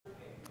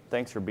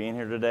Thanks for being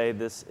here today.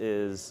 This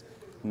is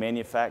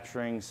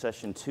Manufacturing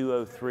Session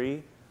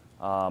 203.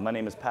 My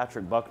name is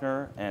Patrick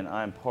Buckner, and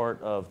I'm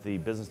part of the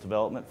business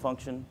development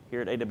function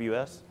here at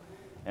AWS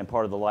and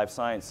part of the life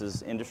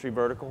sciences industry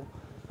vertical.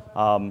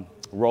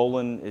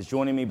 Roland is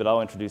joining me, but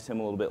I'll introduce him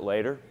a little bit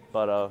later.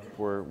 But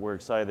we're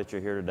excited that you're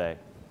here today.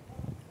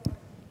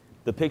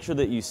 The picture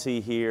that you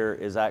see here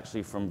is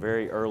actually from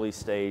very early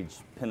stage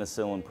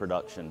penicillin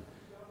production.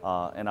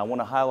 And I want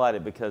to highlight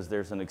it because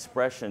there's an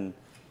expression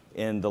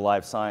in the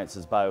life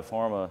sciences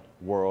biopharma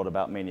world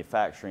about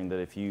manufacturing that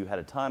if you had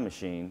a time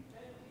machine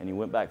and you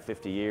went back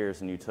 50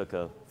 years and you took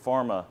a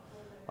pharma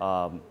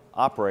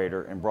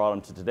operator and brought him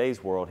to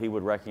today's world, he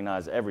would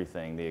recognize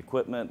everything. The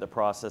equipment, the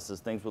processes,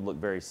 things would look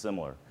very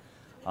similar.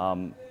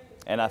 And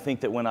I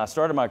think that when I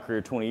started my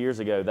career 20 years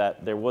ago,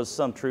 that there was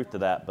some truth to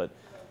that, but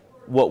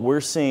what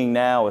we're seeing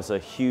now is a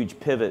huge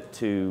pivot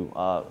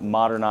to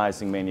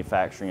modernizing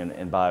manufacturing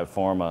and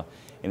biopharma,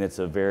 and it's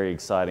a very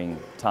exciting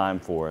time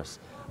for us.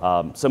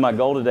 So my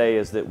goal today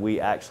is that we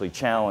actually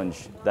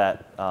challenge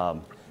that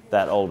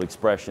old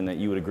expression, that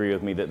you would agree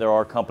with me that there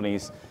are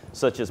companies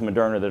such as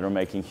Moderna that are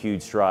making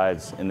huge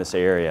strides in this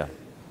area.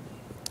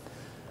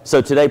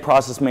 So today,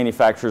 process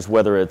manufacturers,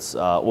 whether it's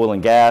oil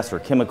and gas or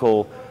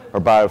chemical or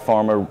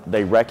biopharma,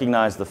 they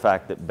recognize the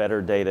fact that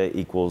better data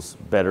equals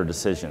better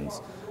decisions.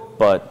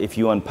 But if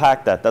you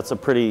unpack that, that's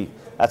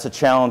a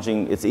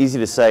challenging, it's easy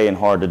to say and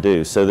hard to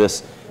do. So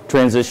this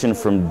transition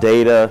from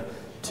data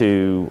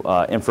to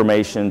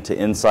information to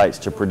insights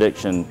to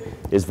prediction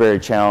is very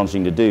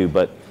challenging to do.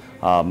 But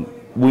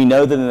we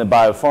know that in the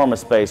biopharma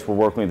space we're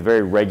working with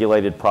very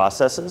regulated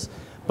processes,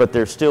 but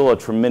there's still a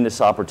tremendous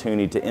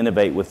opportunity to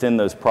innovate within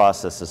those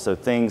processes. So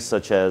things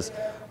such as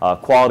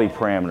quality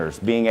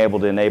parameters, being able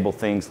to enable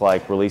things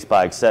like release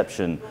by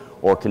exception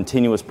or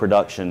continuous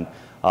production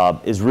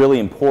is really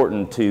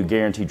important to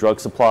guarantee drug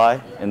supply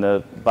in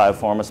the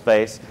biopharma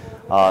space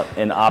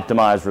and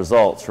optimize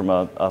results from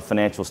a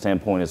financial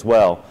standpoint as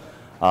well.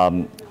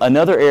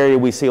 Another area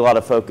we see a lot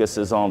of focus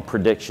is on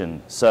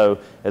prediction. So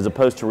as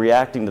opposed to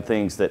reacting to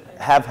things that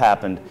have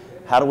happened,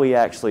 how do we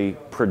actually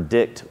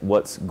predict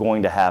what's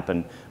going to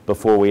happen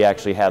before we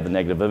actually have the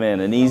negative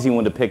event? An easy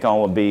one to pick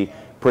on would be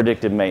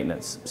predictive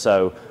maintenance.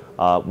 So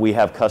we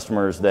have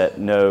customers that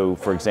know,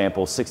 for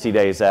example, 60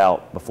 days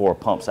out before a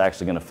pump's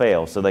actually going to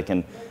fail, so they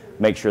can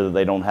make sure that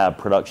they don't have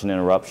production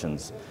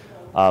interruptions.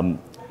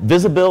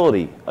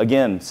 Visibility,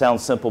 again,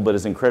 sounds simple, but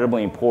is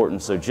incredibly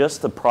important. So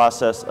just the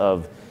process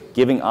of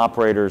giving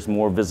operators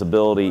more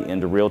visibility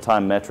into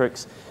real-time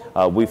metrics.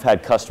 We've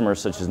had customers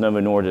such as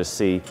Novo Nordisk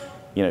see,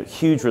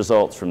 huge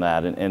results from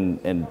that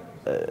and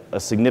a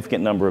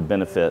significant number of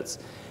benefits.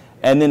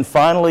 And then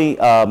finally,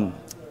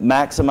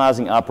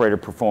 maximizing operator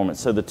performance.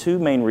 So the two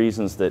main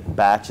reasons that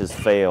batches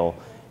fail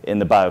in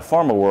the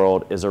biopharma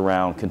world is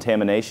around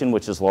contamination,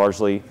 which is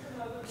largely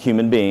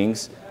human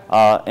beings,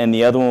 and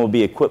the other one will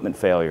be equipment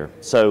failure.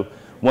 So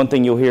one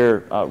thing you'll hear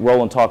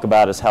Roland talk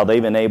about is how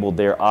they've enabled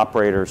their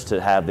operators to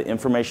have the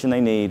information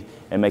they need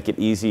and make it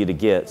easy to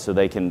get so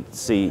they can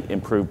see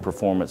improved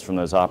performance from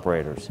those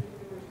operators.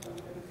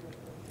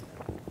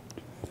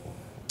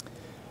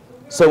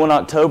 So in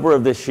October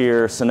of this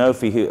year,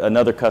 Sanofi,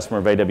 another customer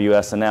of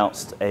AWS,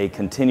 announced a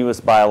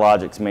continuous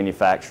biologics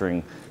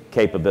manufacturing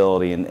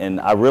capability. And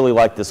I really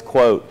like this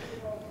quote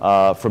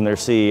from their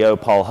CEO,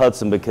 Paul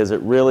Hudson, because it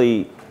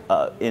really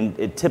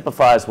it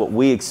typifies what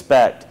we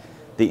expect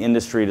the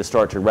industry to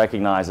start to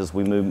recognize as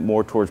we move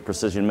more towards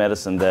precision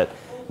medicine, that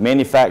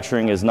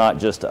manufacturing is not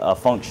just a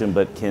function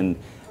but can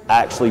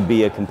actually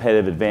be a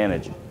competitive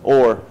advantage,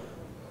 or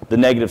the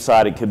negative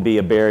side, it could be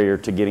a barrier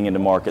to getting into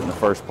market in the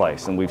first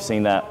place, and we've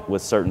seen that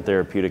with certain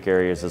therapeutic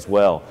areas as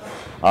well.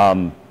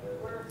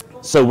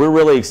 So we're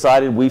really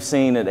excited. We've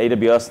seen at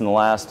AWS in the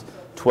last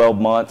 12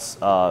 months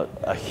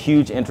a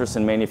huge interest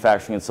in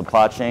manufacturing and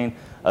supply chain,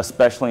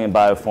 especially in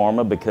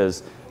biopharma,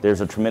 because there's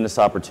a tremendous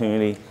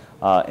opportunity.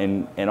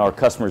 And our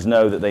customers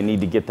know that they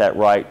need to get that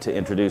right to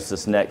introduce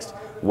this next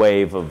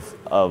wave of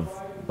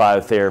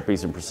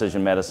biotherapies and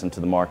precision medicine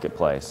to the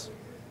marketplace.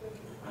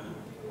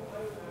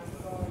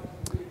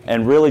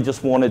 And really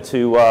just wanted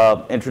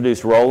to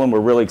introduce Roland. We're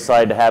really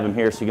excited to have him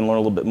here so you can learn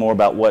a little bit more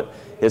about what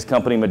his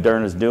company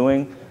Moderna is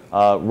doing.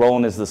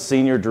 Roland is the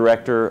Senior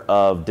Director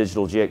of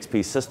Digital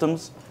GXP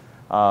Systems.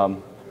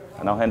 And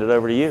I'll hand it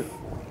over to you.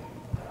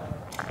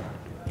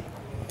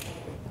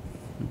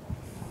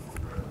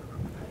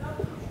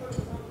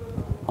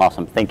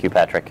 Awesome. Thank you,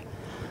 Patrick.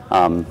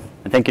 And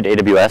thank you to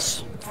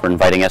AWS for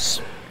inviting us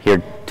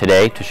here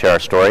today to share our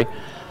story.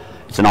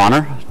 It's an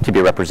honor to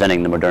be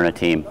representing the Moderna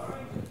team.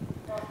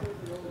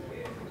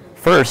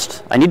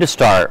 First, I need to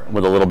start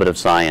with a little bit of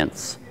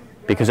science,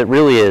 because it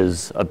really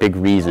is a big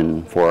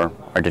reason for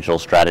our digital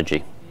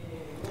strategy.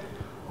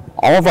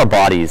 All of our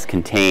bodies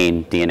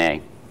contain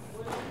DNA.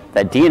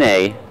 That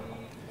DNA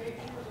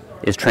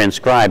is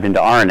transcribed into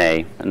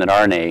RNA, and that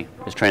RNA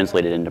is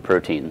translated into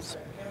proteins.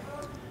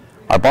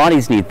 Our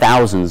bodies need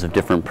thousands of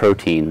different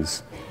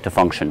proteins to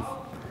function.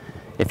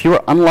 If you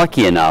are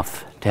unlucky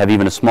enough to have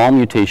even a small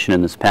mutation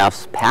in this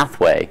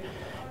pathway,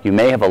 you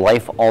may have a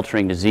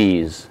life-altering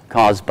disease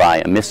caused by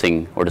a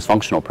missing or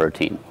dysfunctional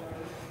protein.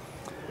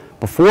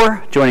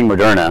 Before joining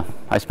Moderna,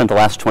 I spent the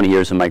last 20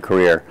 years of my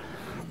career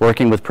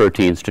working with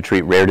proteins to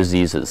treat rare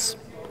diseases.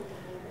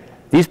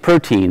 These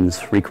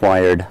proteins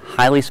required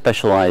highly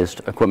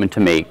specialized equipment to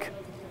make,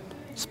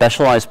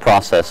 specialized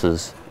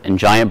processes, and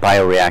giant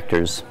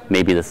bioreactors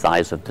maybe the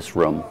size of this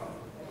room.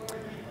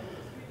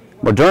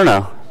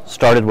 Moderna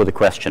started with a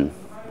question: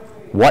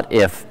 what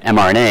if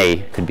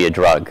mRNA could be a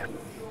drug?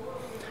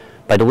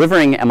 By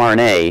delivering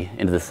mRNA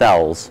into the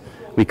cells,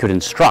 we could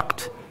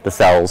instruct the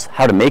cells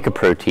how to make a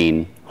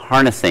protein,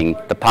 harnessing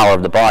the power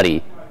of the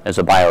body as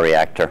a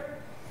bioreactor.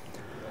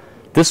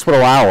 This would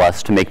allow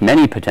us to make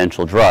many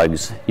potential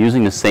drugs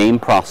using the same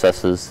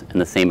processes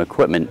and the same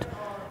equipment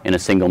in a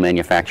single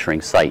manufacturing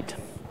site,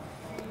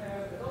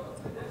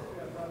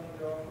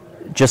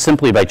 just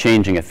simply by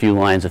changing a few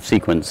lines of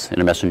sequence in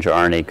a messenger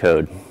RNA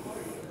code.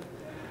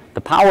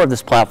 The power of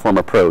this platform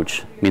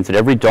approach means that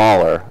every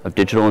dollar of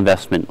digital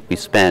investment we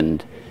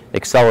spend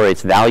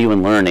accelerates value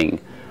and learning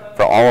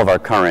for all of our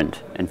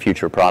current and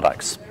future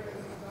products.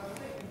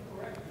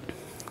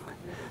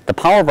 The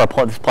power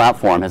of this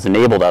platform has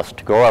enabled us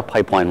to grow our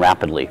pipeline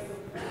rapidly.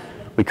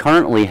 We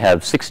currently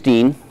have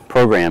 16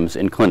 programs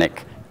in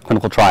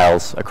clinical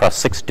trials across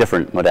 6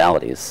 different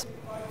modalities.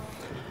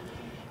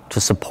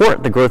 To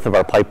support the growth of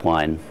our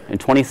pipeline, in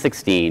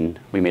 2016,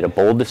 we made a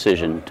bold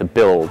decision to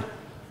build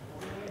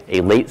a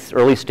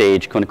early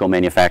stage clinical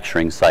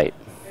manufacturing site.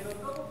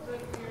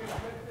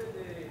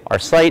 Our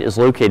site is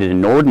located in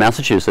Norwood,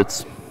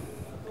 Massachusetts.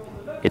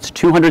 It's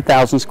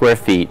 200,000 square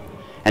feet,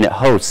 and it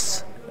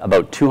hosts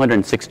about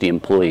 260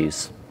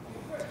 employees.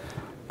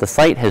 The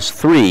site has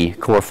 3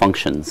 core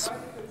functions.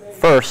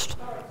 First,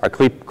 our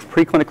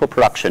preclinical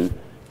production,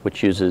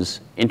 which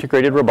uses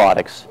integrated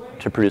robotics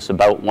to produce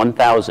about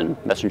 1,000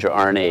 messenger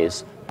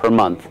RNAs per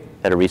month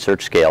at a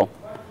research scale.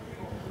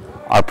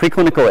 Our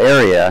preclinical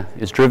area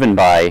is driven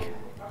by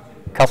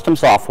custom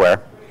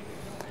software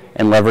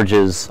and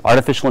leverages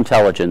artificial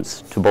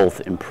intelligence to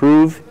both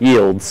improve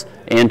yields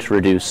and to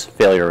reduce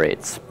failure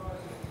rates.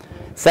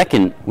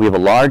 Second, we have a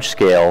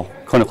large-scale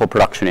clinical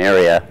production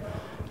area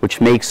which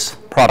makes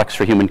products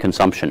for human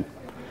consumption.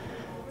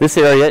 This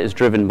area is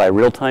driven by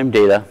real-time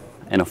data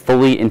and a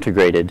fully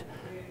integrated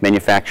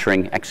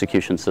manufacturing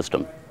execution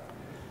system.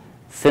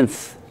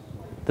 Since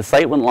the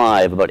site went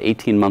live about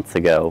 18 months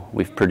ago,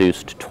 we've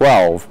produced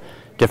 12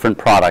 different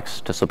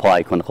products to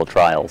supply clinical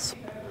trials.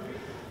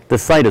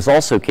 This site is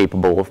also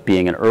capable of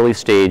being an early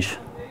stage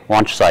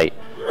launch site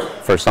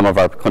for some of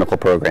our clinical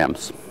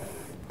programs.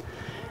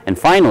 And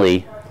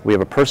finally, we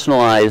have a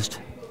personalized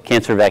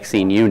cancer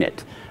vaccine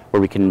unit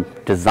where we can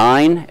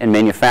design and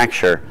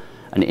manufacture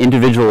an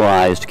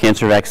individualized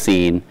cancer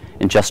vaccine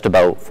in just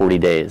about 40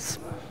 days.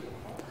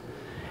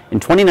 In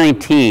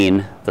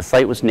 2019, the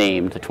site was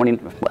named in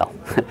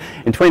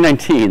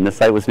 2019, the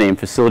site was named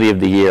Facility of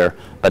the Year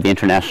by the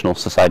International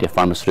Society of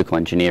Pharmaceutical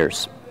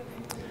Engineers.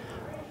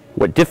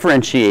 What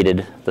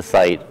differentiated the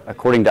site,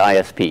 according to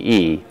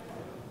ISPE,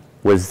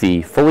 was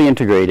the fully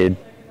integrated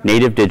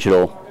native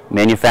digital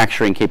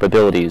manufacturing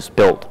capabilities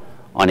built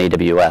on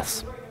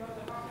AWS.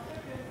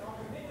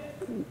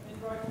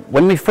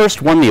 When we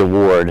first won the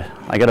award,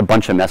 I got a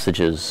bunch of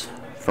messages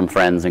from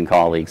friends and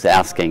colleagues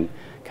asking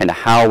kind of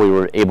how we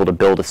were able to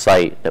build a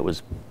site that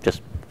was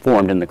just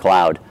formed in the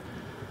cloud.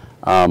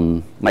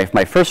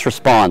 My first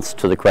response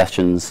to the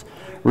questions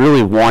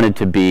really wanted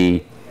to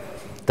be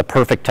the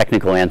perfect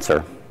technical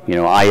answer,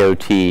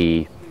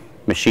 IoT,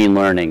 machine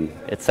learning,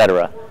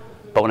 etc.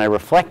 But when I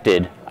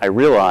reflected, I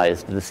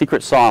realized that the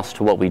secret sauce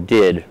to what we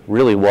did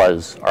really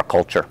was our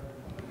culture.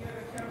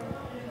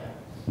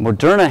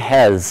 Moderna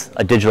has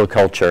a digital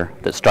culture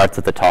that starts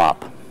at the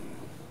top.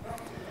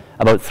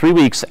 About 3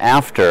 weeks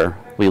after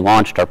we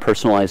launched our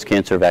personalized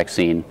cancer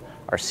vaccine,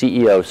 our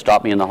CEO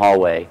stopped me in the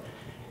hallway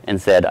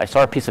and said, "I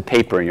saw a piece of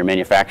paper in your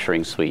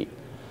manufacturing suite.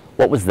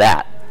 What was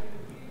that?"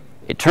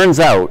 It turns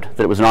out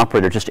that it was an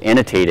operator just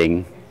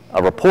annotating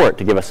a report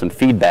to give us some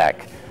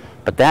feedback.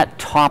 But that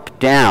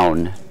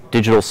top-down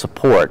digital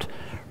support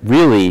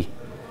really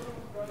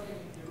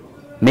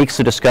makes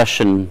the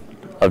discussion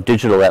of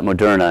digital at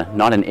Moderna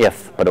not an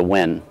if, but a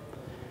when.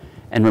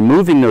 And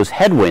removing those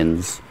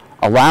headwinds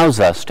allows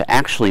us to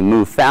actually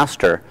move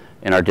faster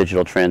in our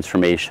digital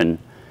transformation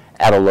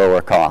at a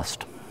lower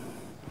cost.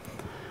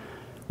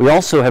 We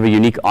also have a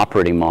unique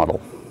operating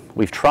model.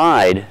 We've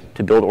tried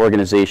to build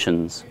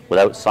organizations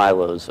without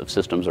silos of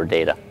systems or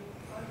data.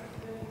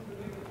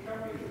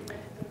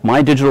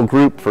 My digital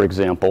group, for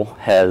example,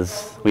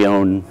 we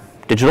own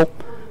digital,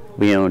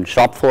 we own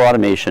shop floor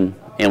automation,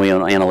 and we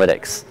own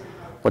analytics.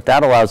 What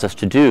that allows us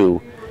to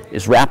do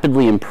is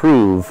rapidly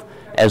improve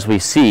as we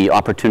see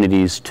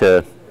opportunities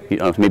to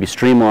maybe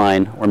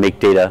streamline or make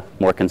data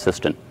more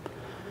consistent.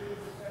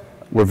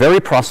 We're very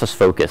process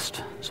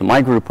focused, so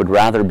my group would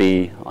rather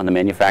be on the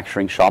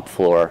manufacturing shop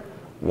floor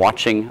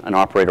watching an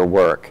operator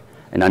work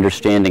and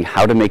understanding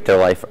how to make their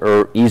life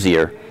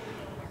easier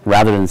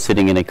rather than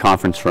sitting in a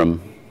conference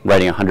room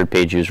writing a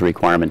 100-page user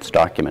requirements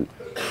document.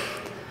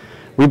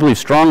 We believe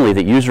strongly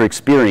that user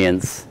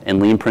experience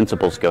and lean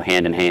principles go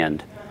hand in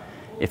hand.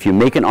 If you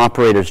make an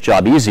operator's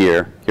job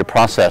easier, your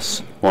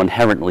process will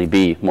inherently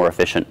be more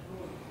efficient.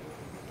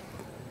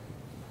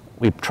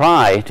 We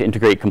try to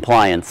integrate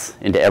compliance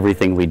into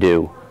everything we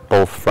do,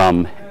 both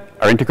from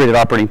our integrated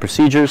operating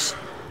procedures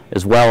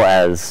as well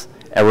as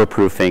error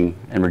proofing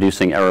and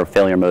reducing error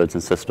failure modes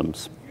and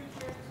systems.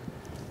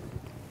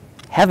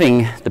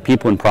 Having the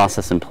people and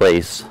process in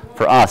place,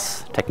 for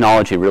us,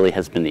 technology really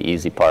has been the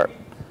easy part.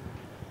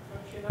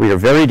 We are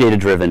very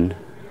data-driven.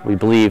 We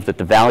believe that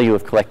the value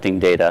of collecting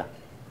data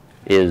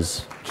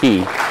is key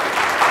to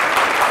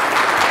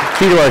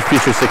our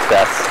future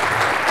success.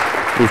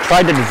 We've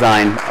tried to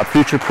design a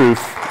future-proof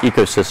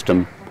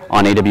ecosystem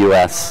on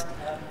AWS,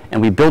 and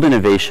we build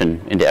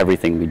innovation into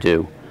everything we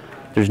do.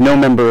 There's no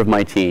member of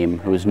my team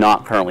who is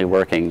not currently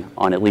working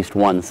on at least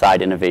one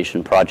side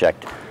innovation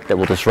project that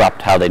will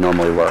disrupt how they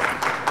normally work.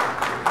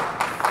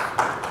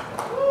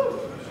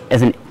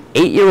 As an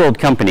 8-year-old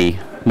company,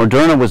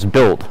 Moderna was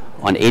built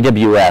on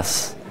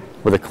AWS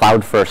with a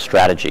cloud-first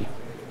strategy.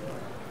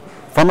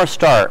 From our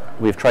start,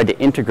 we've tried to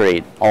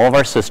integrate all of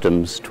our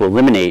systems to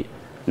eliminate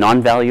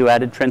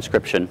non-value-added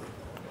transcription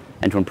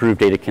and to improve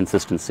data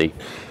consistency.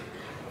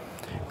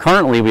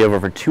 Currently, we have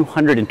over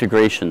 200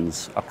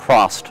 integrations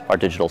across our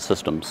digital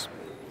systems.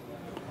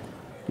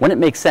 When it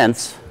makes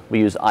sense, we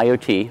use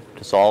IoT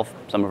to solve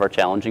some of our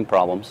challenging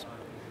problems.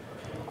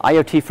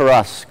 IoT for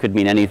us could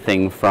mean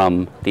anything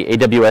from the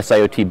AWS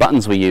IoT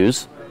buttons we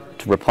use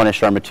to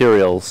replenish our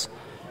materials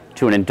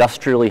to an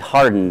industrially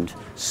hardened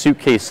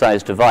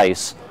suitcase-sized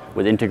device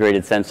with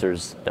integrated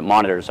sensors that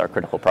monitors our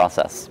critical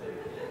process.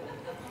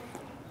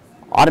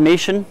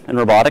 Automation and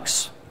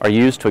robotics are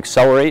used to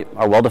accelerate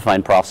our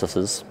well-defined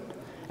processes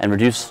and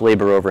reduce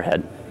labor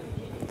overhead.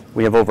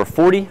 We have over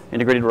 40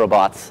 integrated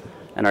robots,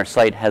 and our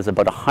site has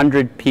about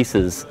 100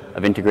 pieces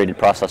of integrated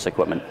process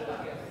equipment.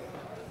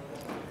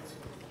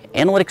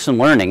 Analytics and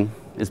learning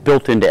is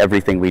built into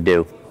everything we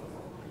do.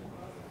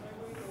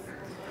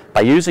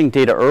 By using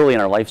data early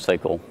in our life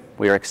cycle,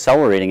 we are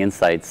accelerating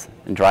insights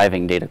and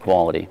driving data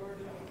quality.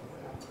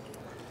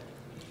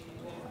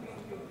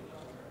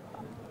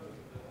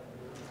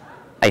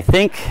 I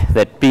think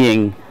that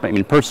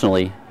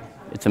personally,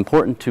 it's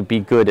important to be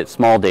good at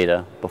small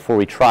data before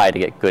we try to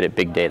get good at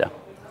big data.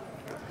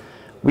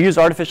 We use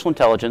artificial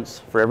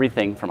intelligence for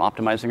everything from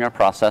optimizing our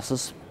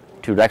processes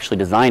to actually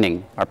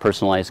designing our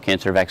personalized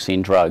cancer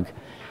vaccine drug.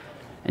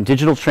 And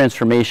digital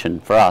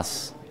transformation for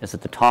us is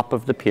at the top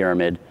of the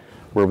pyramid,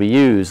 where we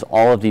use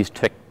all of these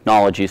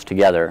technologies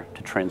together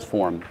to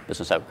transform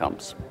business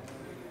outcomes.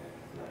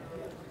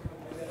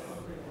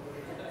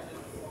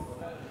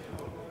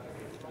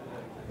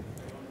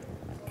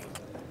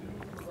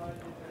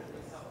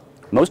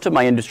 Most of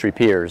my industry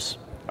peers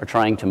are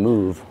trying to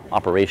move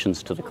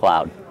operations to the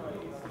cloud.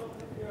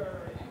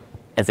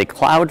 As a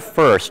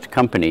cloud-first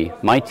company,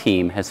 my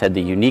team has had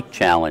the unique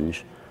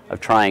challenge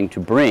of trying to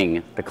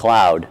bring the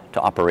cloud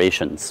to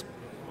operations.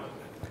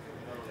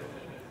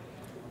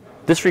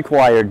 This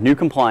required new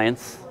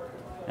compliance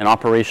and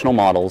operational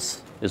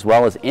models, as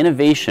well as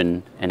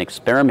innovation and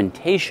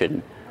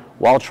experimentation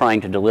while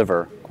trying to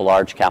deliver a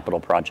large capital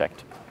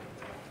project.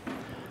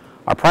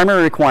 Our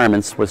primary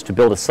requirements was to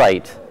build a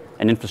site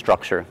and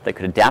infrastructure that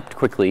could adapt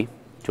quickly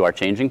to our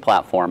changing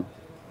platform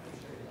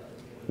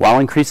while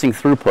increasing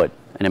throughput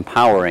and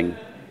empowering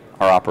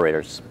our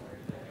operators.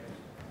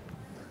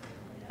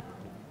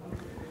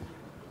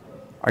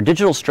 Our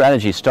digital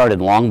strategy started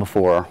long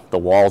before the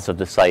walls of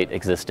the site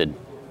existed.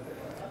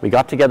 We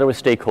got together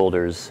with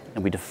stakeholders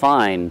and we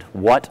defined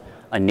what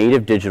a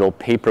native digital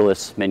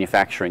paperless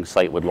manufacturing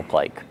site would look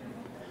like.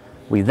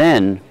 We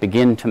then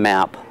begin to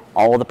map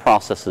all of the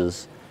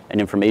processes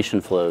and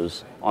information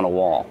flows on a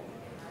wall.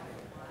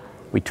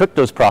 We took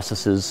those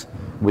processes,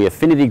 we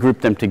affinity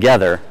grouped them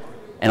together,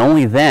 and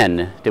only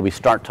then did we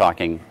start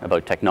talking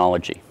about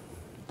technology.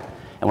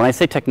 And when I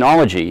say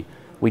technology,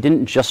 we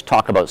didn't just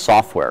talk about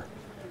software.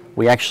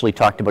 We actually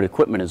talked about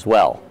equipment as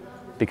well,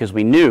 because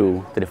we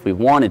knew that if we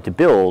wanted to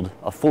build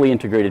a fully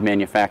integrated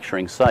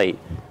manufacturing site,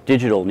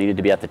 digital needed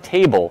to be at the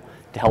table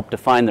to help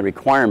define the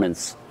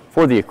requirements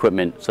for the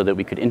equipment so that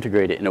we could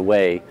integrate it in a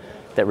way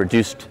that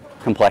reduced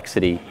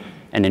complexity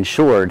and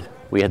ensured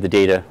we had the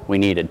data we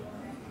needed.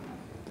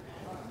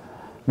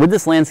 With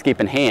this landscape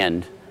in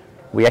hand,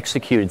 we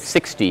executed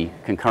 60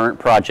 concurrent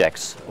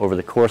projects over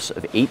the course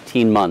of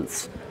 18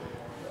 months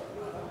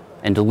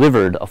and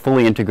delivered a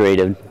fully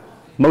integrated,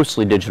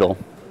 mostly digital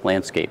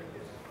landscape.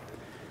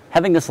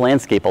 Having this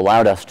landscape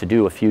allowed us to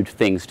do a few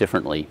things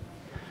differently.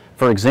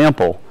 For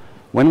example,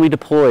 when we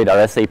deployed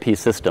our SAP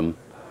system,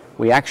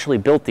 we actually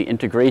built the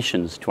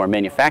integrations to our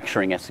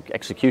manufacturing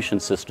execution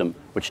system,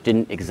 which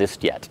didn't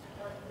exist yet.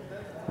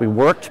 We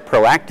worked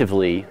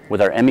proactively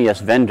with our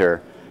MES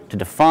vendor to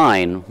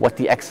define what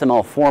the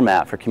XML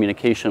format for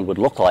communication would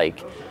look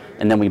like,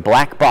 and then we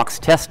black box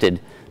tested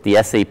the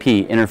SAP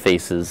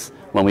interfaces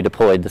when we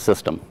deployed the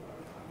system.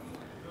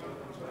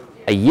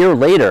 A year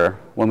later,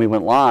 when we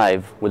went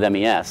live with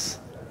MES,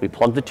 we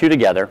plugged the two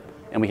together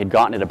and we had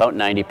gotten it about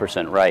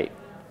 90% right.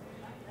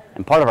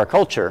 And part of our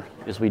culture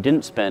is we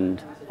didn't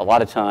spend a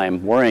lot of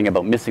time worrying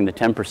about missing the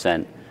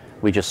 10%.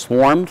 We just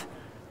swarmed,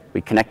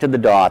 we connected the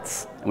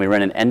dots, and we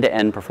ran an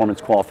end-to-end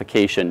performance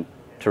qualification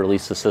to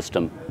release the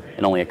system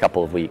in only a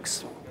couple of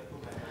weeks.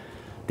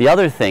 The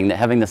other thing that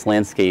having this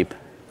landscape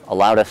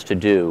allowed us to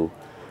do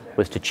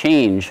was to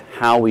change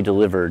how we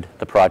delivered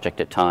the project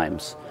at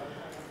times.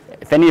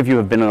 If any of you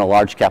have been on a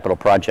large capital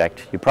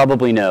project, you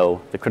probably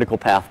know the critical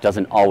path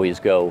doesn't always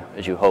go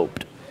as you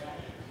hoped.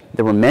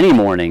 There were many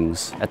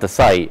mornings at the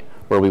site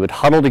where we would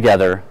huddle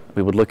together,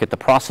 we would look at the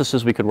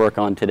processes we could work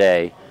on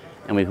today,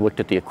 and we looked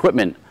at the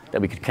equipment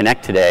that we could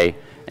connect today,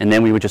 and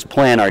then we would just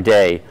plan our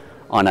day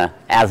on a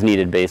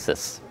as-needed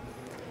basis.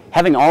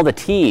 Having all the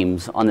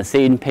teams on the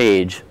same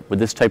page with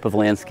this type of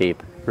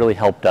landscape really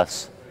helped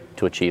us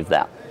to achieve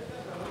that.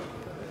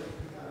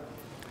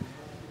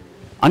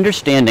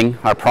 Understanding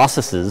our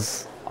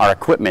processes, our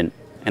equipment,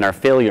 and our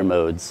failure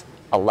modes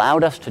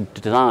allowed us to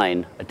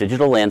design a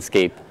digital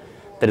landscape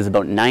that is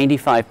about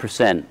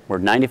 95%, where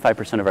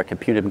 95% of our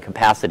computing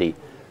capacity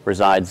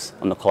resides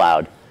on the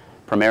cloud,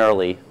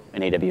 primarily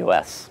in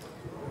AWS.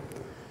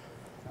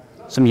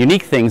 Some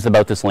unique things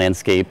about this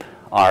landscape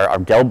are our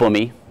Dell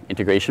Boomi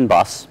integration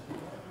bus,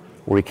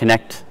 where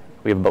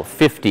we have about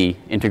 50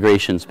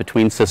 integrations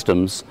between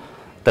systems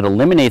that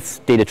eliminates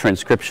data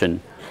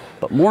transcription,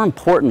 but more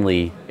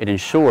importantly, it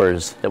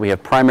ensures that we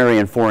have primary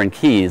and foreign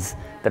keys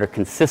that are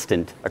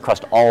consistent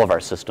across all of our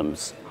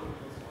systems.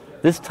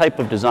 This type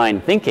of design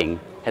thinking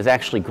has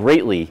actually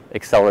greatly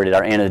accelerated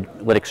our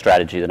analytic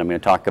strategy that I'm going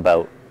to talk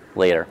about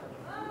later.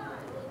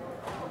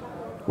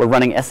 We're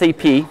running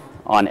SAP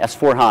on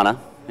S/4HANA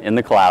in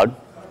the cloud.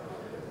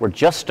 We're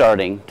just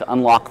starting to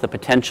unlock the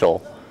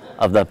potential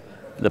of the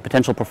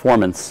potential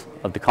performance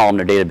of the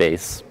columnar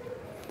database.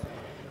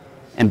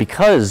 And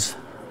because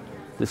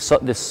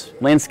this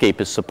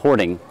landscape is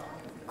supporting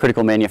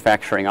critical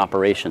manufacturing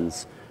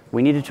operations,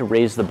 we needed to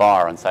raise the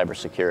bar on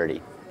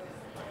cybersecurity.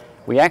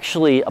 We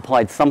actually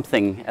applied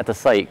something at the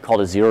site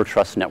called a zero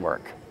trust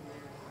network.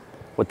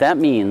 What that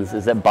means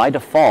is that by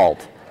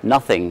default,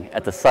 nothing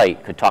at the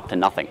site could talk to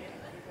nothing.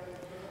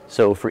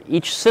 So for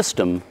each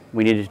system,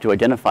 we needed to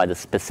identify the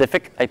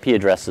specific IP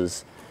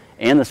addresses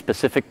and the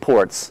specific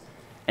ports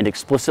and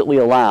explicitly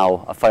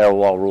allow a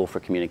firewall rule for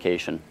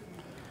communication.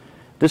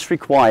 This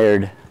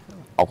required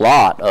a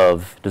lot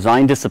of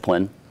design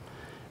discipline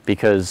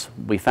because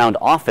we found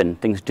often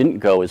things didn't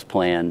go as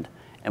planned,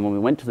 and when we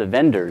went to the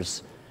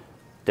vendors,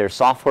 their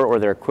software or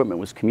their equipment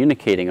was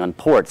communicating on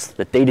ports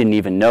that they didn't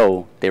even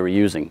know they were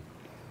using.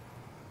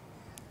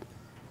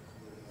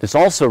 This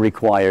also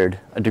required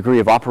a degree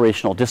of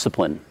operational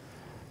discipline,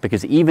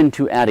 because even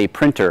to add a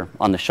printer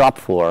on the shop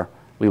floor,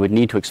 we would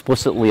need to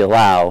explicitly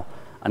allow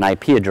an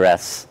IP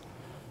address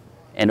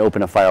and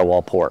open a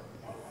firewall port.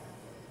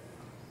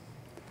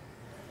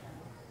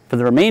 For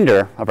the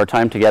remainder of our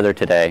time together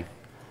today,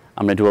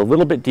 I'm going to do a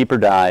little bit deeper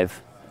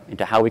dive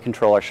into how we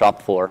control our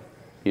shop floor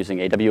using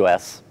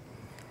AWS.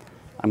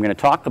 I'm going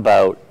to talk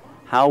about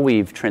how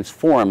we've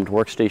transformed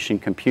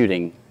workstation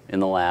computing in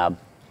the lab.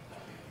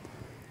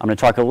 I'm going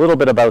to talk a little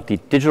bit about the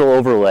digital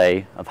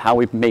overlay of how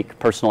we make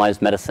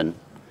personalized medicine,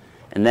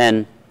 and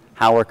then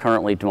how we're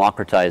currently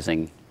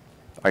democratizing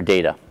our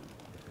data.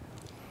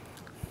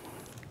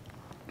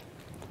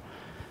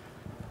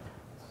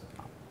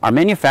 Our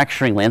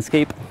manufacturing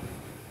landscape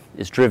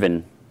is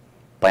driven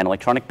by an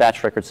electronic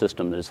batch record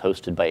system that is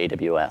hosted by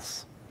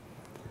AWS.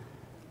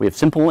 We have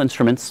simple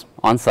instruments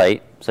on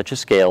site, such as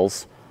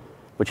scales,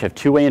 which have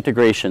two-way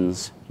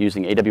integrations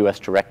using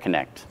AWS Direct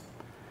Connect.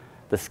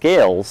 The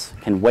scales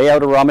can weigh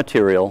out a raw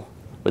material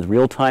with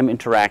real-time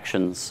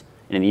interactions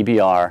in an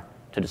EBR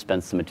to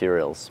dispense the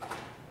materials.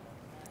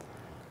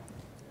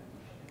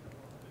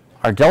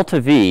 Our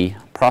Delta V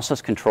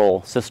process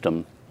control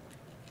system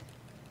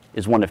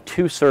is one of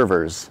two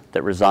servers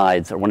that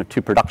resides, or one of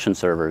two production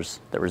servers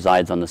that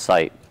resides on the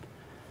site.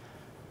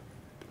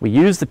 We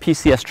use the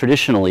PCS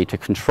traditionally to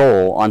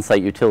control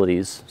on-site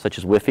utilities such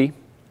as Wi-Fi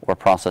or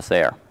process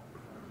air.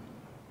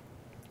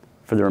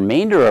 For the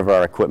remainder of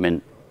our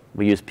equipment,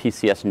 we use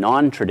PCS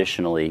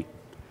non-traditionally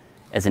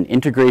as an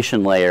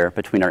integration layer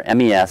between our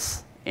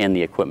MES and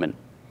the equipment.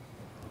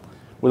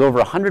 With over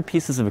 100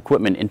 pieces of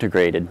equipment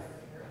integrated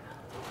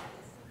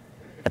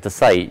at the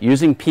site,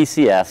 using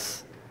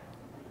PCS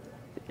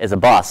as a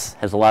bus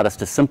has allowed us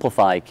to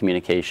simplify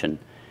communication.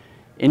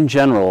 In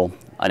general,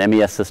 an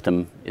MES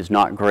system is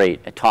not great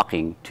at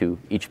talking to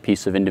each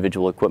piece of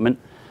individual equipment,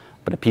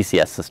 but a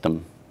PCS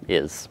system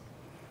is.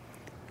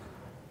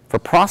 For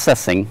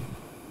processing,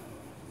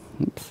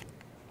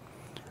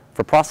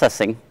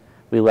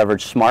 we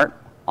leverage smart,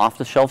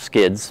 off-the-shelf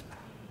skids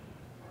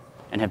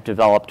and have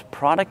developed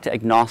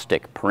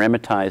product-agnostic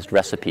parameterized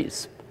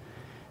recipes.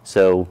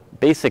 So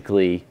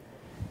basically,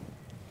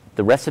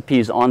 the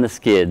recipes on the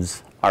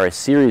skids are a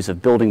series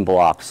of building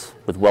blocks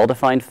with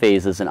well-defined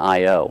phases and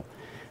I/O.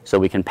 So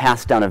we can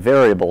pass down a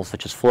variable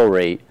such as flow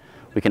rate,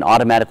 we can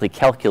automatically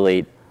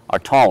calculate our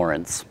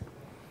tolerance,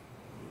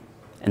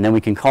 and then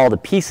we can call the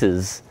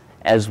pieces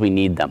as we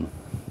need them.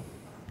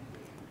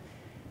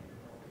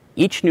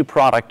 Each new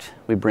product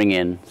we bring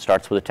in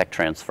starts with a tech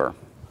transfer.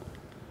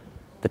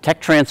 The tech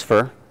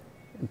transfer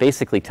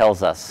basically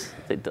tells us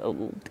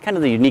kind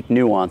of the unique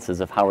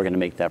nuances of how we're going to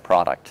make that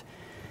product.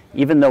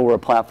 Even though we're a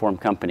platform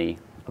company,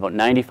 about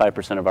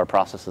 95% of our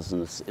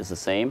processes is the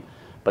same,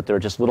 but there are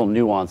just little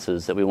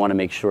nuances that we want to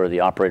make sure the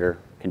operator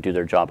can do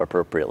their job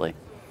appropriately.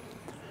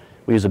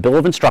 We use a bill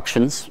of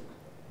instructions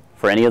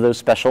for any of those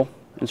special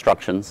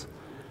instructions.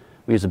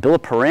 We use a bill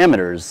of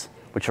parameters,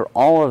 which are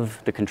all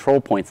of the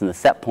control points and the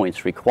set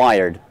points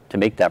required to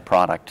make that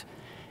product.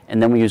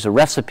 And then we use a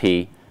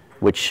recipe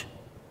which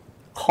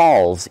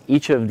calls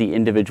each of the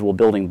individual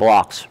building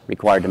blocks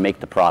required to make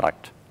the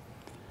product.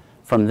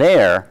 From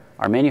there,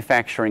 our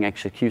manufacturing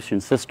execution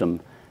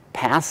system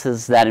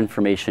passes that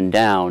information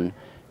down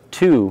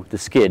to the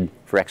skid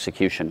for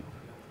execution.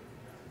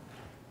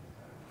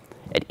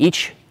 At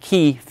each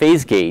key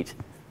phase gate,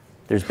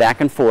 there's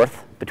back and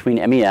forth between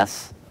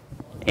MES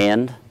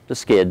and the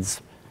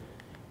skids.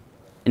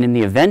 And in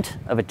the event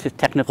of a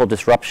technical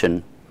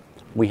disruption,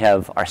 we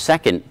have our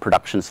second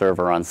production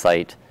server on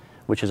site,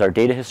 which is our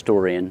data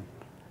historian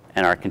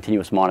and our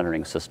continuous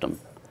monitoring system.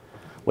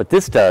 What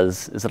this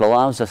does is it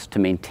allows us to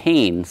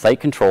maintain site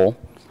control,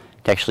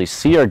 to actually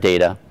see our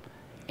data,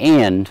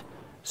 and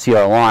see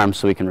our alarms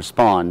so we can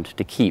respond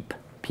to keep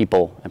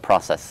people and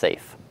process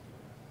safe.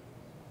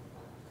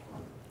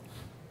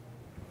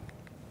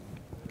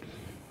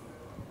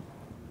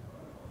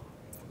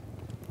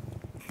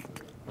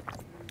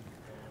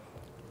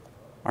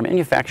 Our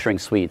manufacturing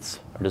suites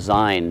are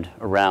designed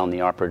around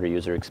the operator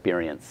user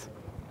experience.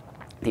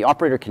 The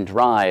operator can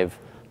drive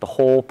the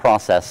whole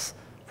process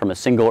from a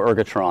single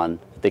ergotron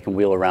that they can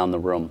wheel around the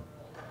room.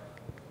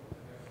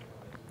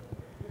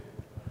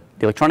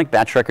 The electronic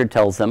batch record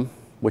tells them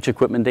which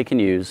equipment they can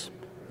use.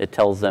 It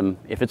tells them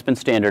if it's been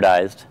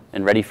standardized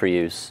and ready for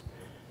use.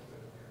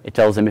 It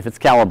tells them if it's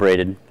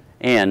calibrated,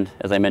 and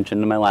as I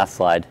mentioned in my last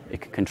slide,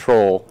 it can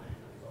control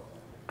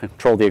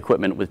the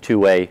equipment with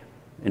two-way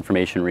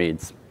information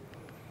reads.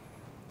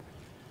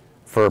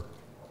 For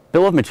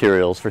bill of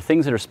materials, for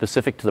things that are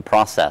specific to the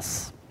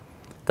process,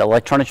 the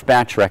electronic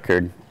batch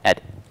record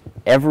at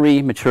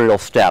every material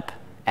step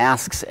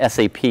asks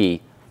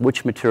SAP,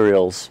 which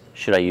materials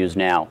should I use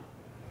now?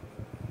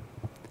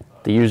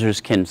 The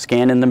users can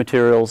scan in the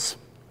materials,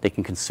 they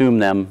can consume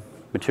them,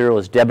 material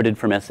is debited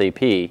from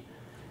SAP,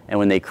 and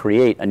when they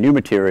create a new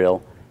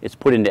material, it's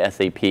put into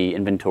SAP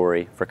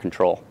inventory for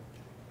control.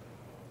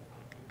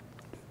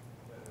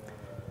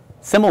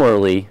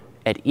 Similarly,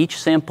 at each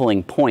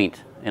sampling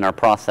point in our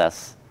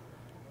process,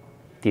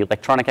 the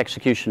electronic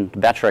execution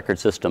batch record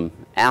system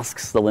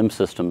asks the LIM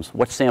systems,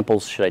 what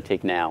samples should I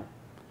take now?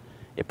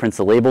 It prints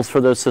the labels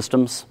for those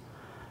systems.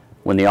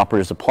 When the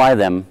operators apply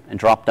them and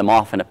drop them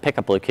off in a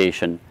pickup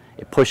location,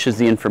 it pushes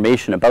the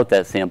information about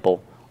that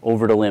sample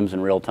over to LIMS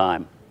in real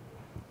time.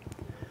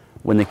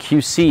 When the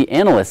QC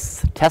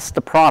analysts test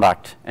the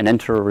product and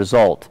enter a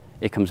result,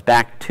 it comes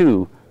back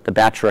to the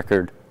batch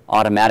record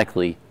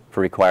automatically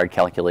for required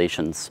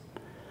calculations.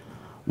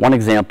 One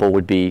example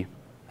would be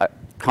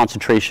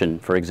concentration,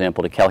 for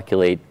example, to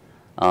calculate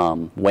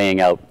weighing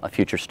out a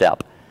future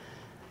step.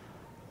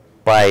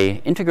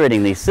 By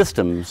integrating these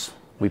systems,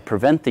 we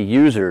prevent the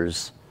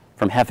users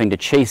from having to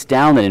chase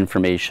down that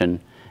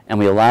information, and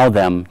we allow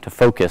them to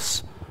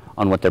focus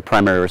on what their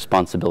primary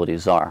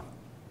responsibilities are.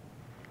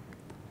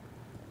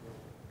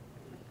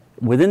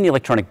 Within the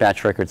electronic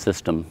batch record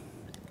system,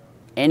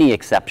 any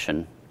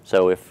exception,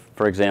 so if,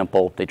 for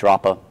example, they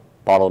drop a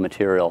bottle of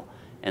material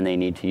and they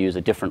need to use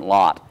a different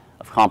lot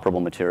of comparable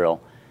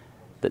material,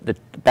 the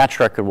batch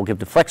record will give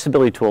the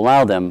flexibility to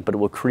allow them, but it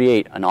will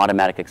create an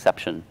automatic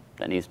exception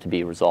that needs to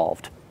be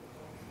resolved.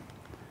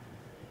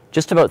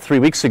 Just about 3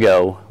 weeks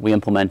ago, we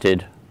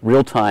implemented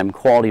real-time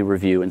quality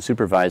review and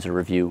supervisor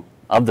review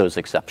of those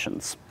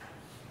exceptions.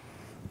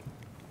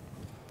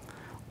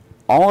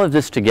 All of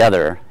this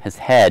together has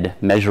had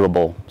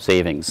measurable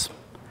savings.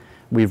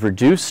 We've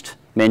reduced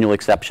manual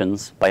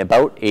exceptions by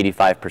about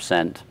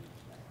 85%.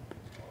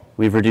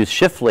 We've reduced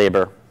shift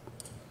labor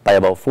by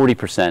about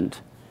 40%.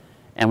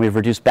 And we've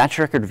reduced batch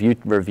record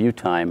review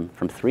time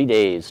from 3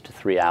 days to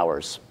 3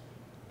 hours.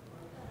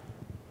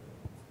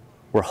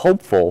 We're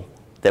hopeful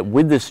that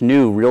with this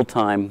new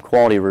real-time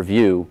quality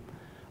review,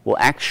 we'll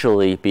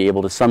actually be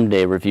able to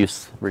someday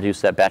reduce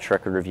that batch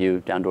record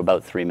review down to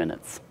about 3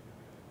 minutes.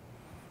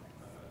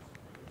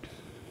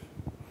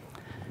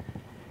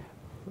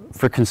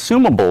 For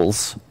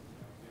consumables,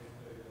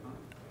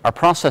 our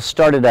process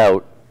started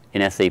out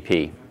in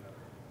SAP.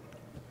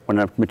 When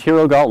a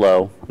material got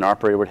low, an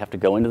operator would have to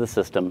go into the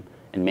system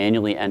and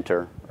manually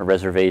enter a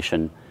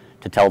reservation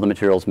to tell the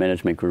materials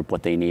management group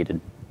what they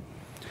needed.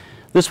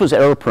 This was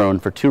error-prone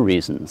for 2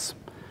 reasons.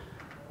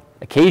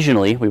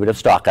 Occasionally, we would have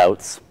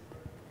stockouts,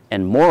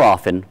 and more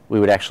often, we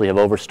would actually have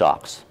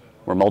overstocks,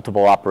 where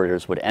multiple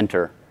operators would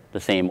enter the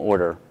same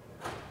order,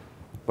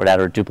 would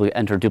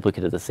enter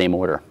duplicate of the same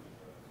order.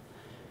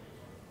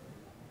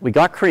 We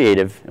got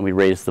creative, and we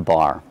raised the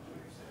bar.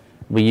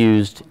 We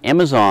used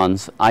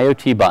Amazon's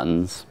IoT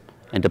buttons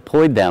and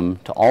deployed them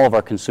to all of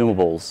our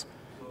consumables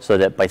so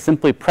that by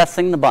simply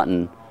pressing the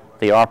button,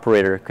 the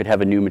operator could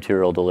have a new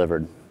material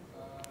delivered.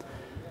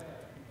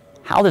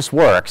 How this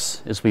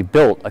works is we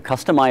built a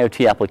custom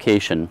IoT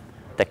application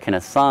that can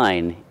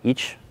assign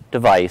each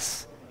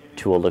device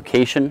to a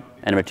location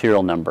and a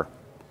material number.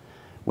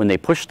 When they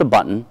push the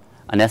button,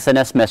 an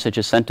SNS message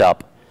is sent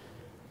up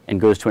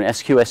and goes to an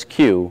SQS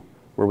queue,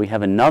 where we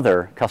have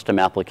another custom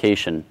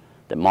application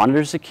that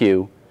monitors the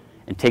queue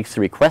and takes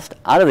the request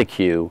out of the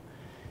queue,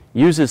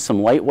 uses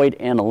some lightweight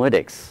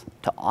analytics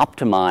to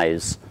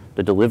optimize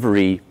the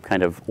delivery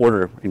kind of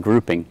order and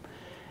grouping,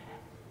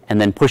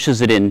 and then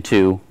pushes it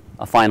into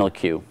a final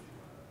queue.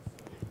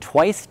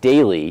 Twice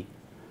daily,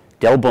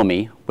 Del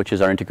Bumi, which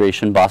is our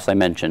integration boss I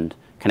mentioned,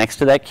 connects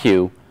to that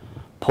queue,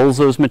 pulls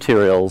those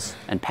materials,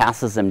 and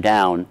passes them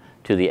down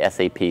to the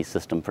SAP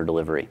system for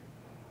delivery.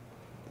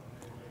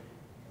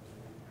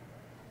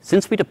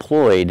 Since we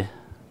deployed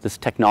this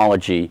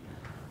technology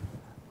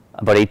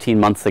about 18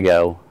 months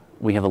ago,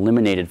 we have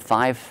eliminated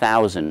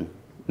 5,000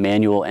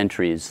 manual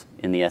entries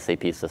in the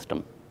SAP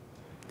system.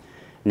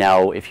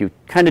 Now, if you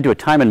kind of do a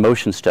time and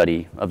motion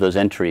study of those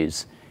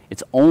entries,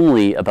 it's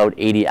only about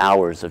 80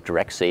 hours of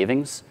direct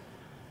savings.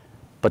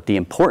 But the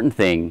important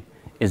thing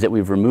is that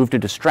we've removed a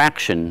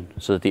distraction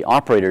so that the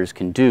operators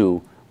can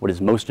do what is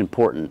most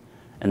important,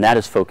 and that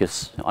is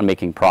focus on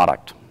making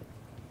product.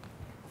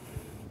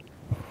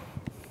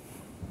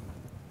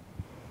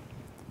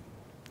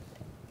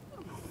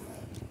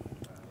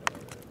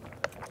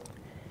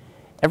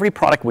 Every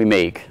product we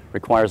make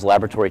requires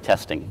laboratory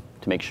testing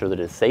to make sure that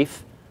it is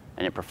safe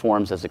and it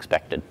performs as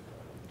expected.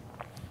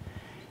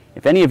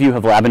 If any of you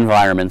have lab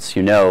environments,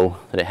 you know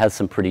that it has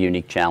some pretty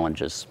unique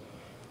challenges.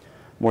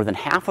 More than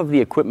half of the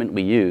equipment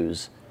we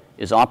use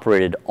is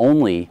operated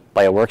only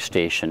by a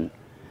workstation,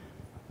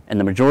 and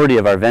the majority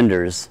of our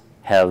vendors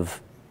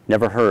have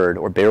never heard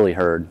or barely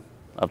heard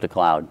of the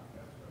cloud.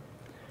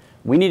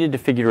 We needed to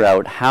figure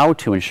out how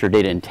to ensure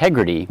data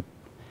integrity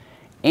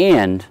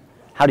and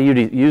how to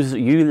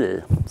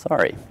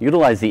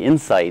utilize the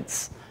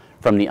insights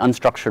from the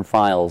unstructured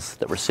files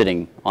that were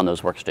sitting on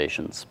those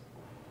workstations.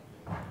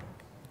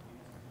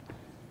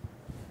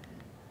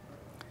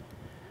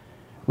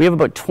 We have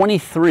about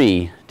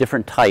 23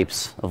 different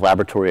types of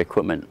laboratory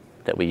equipment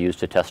that we use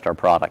to test our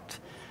product.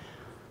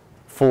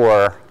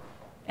 For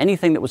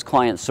anything that was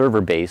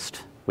client-server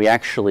based, we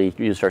actually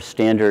used our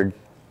standard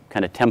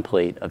kind of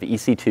template of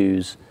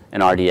EC2s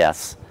and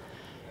RDS.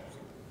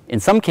 In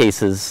some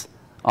cases,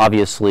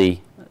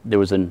 obviously, there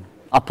was an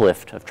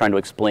uplift of trying to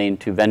explain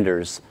to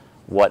vendors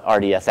what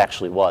RDS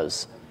actually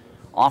was.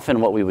 Often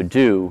what we would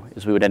do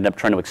is we would end up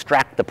trying to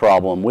extract the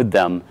problem with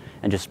them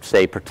and just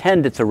say,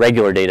 pretend it's a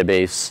regular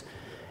database,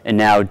 and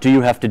now do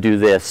you have to do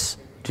this,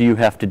 do you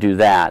have to do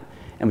that?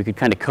 And we could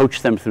kind of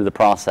coach them through the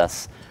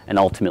process and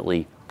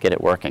ultimately get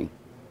it working.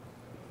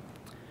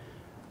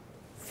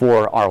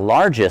 For our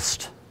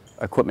largest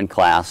equipment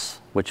class,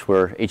 which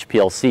were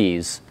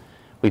HPLCs,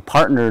 we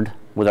partnered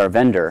with our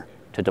vendor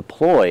to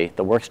deploy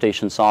the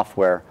workstation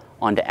software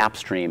onto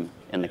AppStream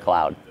in the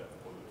cloud.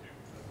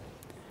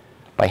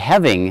 By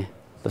having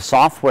the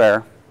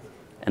software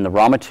and the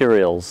raw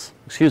materials,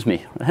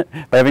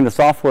 by having the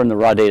software and the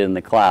raw data in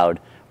the cloud,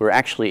 we're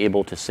actually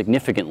able to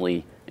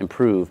significantly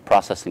improve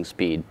processing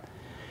speed.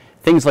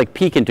 Things like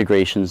peak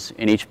integrations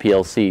in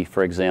HPLC,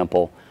 for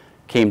example,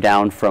 came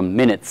down from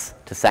minutes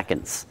to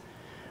seconds.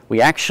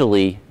 We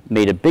actually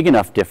made a big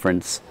enough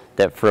difference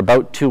that for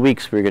about 2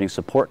 weeks we were getting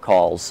support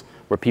calls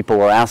where people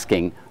were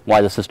asking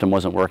why the system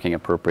wasn't working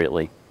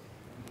appropriately.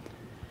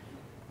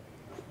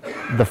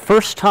 The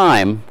first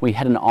time we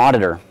had an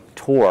auditor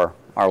tour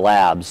our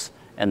labs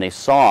and they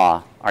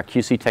saw our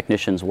QC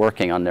technicians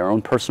working on their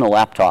own personal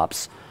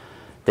laptops,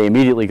 they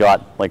immediately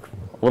got like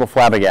a little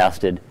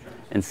flabbergasted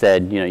and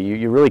said,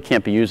 you really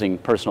can't be using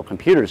personal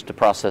computers to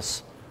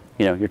process,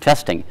 your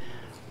testing.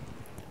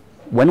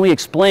 When we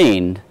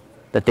explained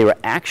that they were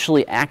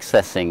actually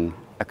accessing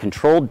a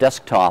controlled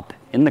desktop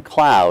in the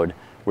cloud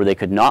where they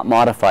could not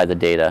modify the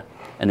data,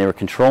 and they were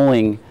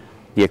controlling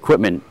the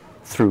equipment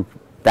through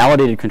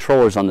validated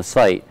controllers on the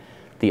site,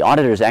 the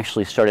auditors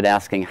actually started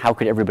asking, how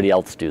could everybody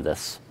else do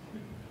this?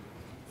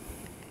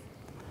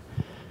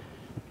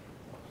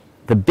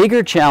 The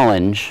bigger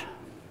challenge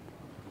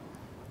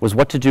was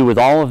what to do with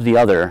all of the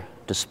other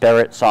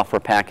disparate software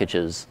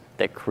packages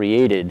that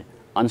created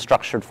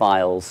unstructured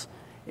files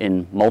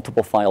in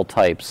multiple file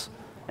types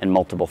and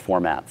multiple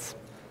formats.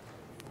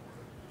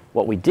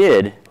 What we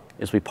did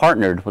is we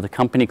partnered with a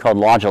company called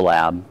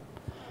Logilab,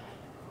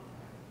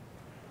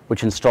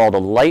 which installed a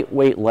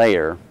lightweight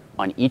layer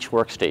on each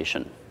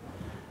workstation.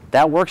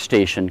 That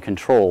workstation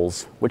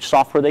controls which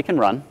software they can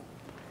run,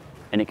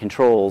 and it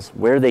controls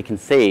where they can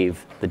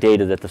save the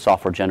data that the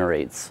software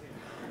generates.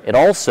 It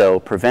also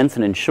prevents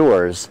and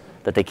ensures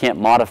that they can't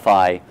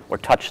modify or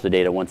touch the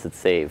data once it's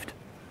saved.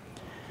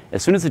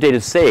 As soon as the data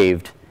is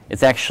saved,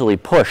 it's actually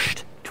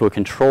pushed to a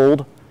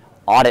controlled,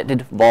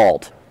 audited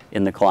vault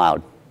in the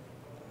cloud.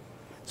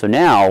 So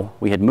now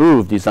we had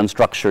moved these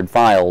unstructured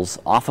files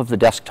off of the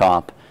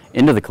desktop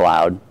into the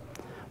cloud.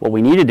 What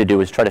we needed to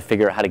do is try to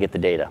figure out how to get the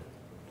data.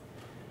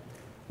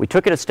 We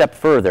took it a step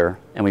further,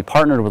 and we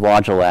partnered with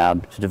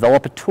Logilab to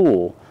develop a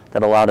tool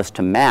that allowed us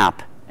to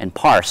map and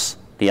parse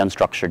the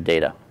unstructured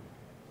data,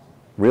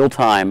 real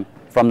time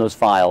from those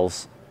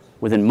files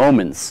within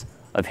moments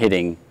of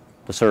hitting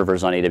the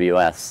servers on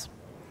AWS.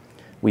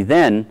 We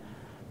then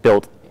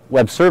built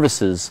web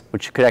services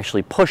which could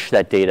actually push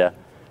that data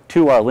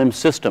to our LIMS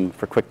system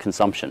for quick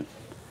consumption.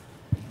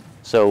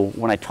 So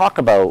when I talk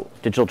about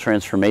digital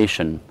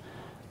transformation,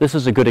 this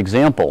is a good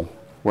example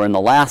where in the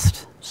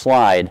last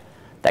slide,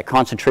 that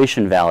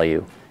concentration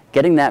value,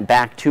 getting that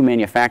back to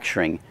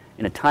manufacturing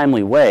in a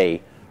timely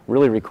way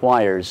really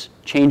requires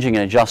changing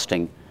and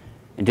adjusting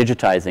and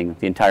digitizing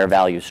the entire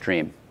value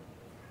stream.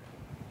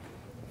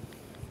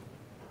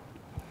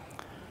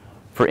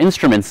 For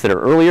instruments that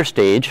are earlier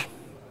stage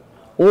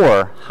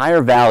or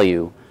higher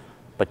value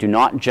but do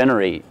not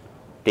generate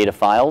data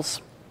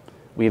files,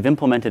 we have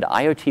implemented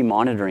IoT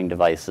monitoring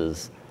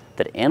devices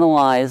that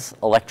analyze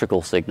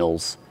electrical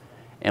signals,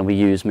 and we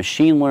use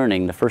machine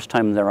learning the first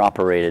time they're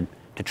operated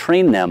to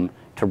train them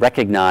to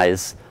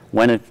recognize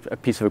when a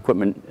piece of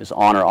equipment is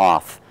on or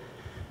off.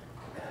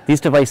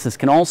 These devices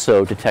can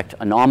also detect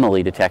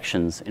anomaly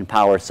detections in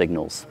power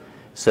signals.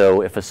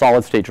 So if a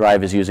solid-state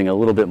drive is using a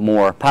little bit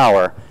more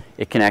power,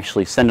 it can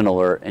actually send an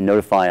alert and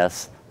notify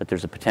us that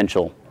there's a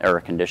potential error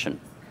condition.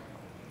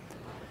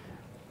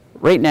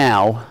 Right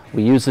now,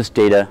 we use this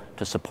data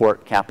to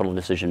support capital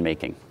decision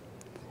making.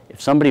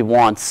 If somebody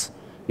wants,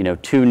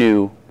 2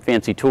 new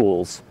fancy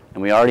tools,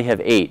 and we already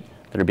have 8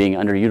 that are being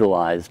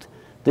underutilized,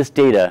 this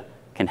data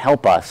can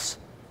help us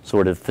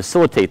sort of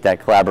facilitate that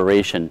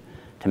collaboration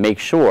to make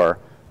sure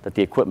that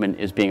the equipment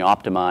is being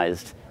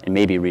optimized and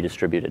maybe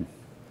redistributed.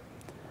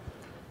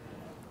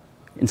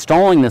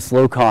 Installing this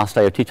low-cost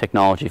IoT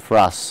technology for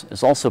us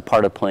is also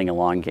part of playing a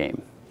long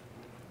game.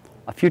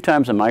 A few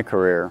times in my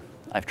career,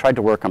 I've tried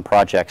to work on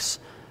projects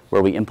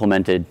where we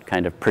implemented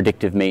kind of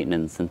predictive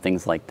maintenance and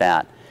things like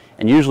that.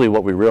 And usually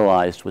what we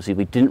realized was that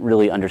we didn't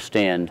really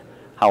understand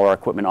how our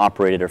equipment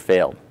operated or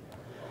failed.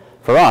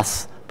 For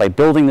us, by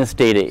building this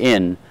data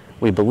in,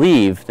 we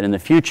believe that in the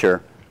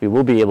future, we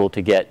will be able to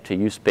get to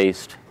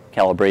use-based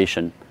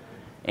calibration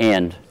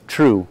and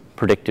true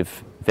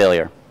predictive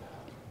failure.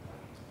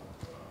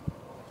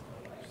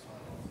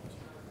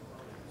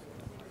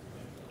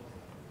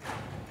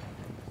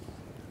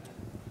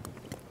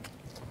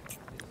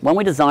 When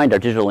we designed our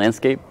digital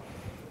landscape,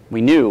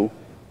 we knew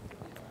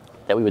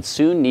that we would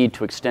soon need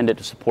to extend it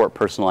to support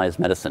personalized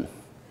medicine.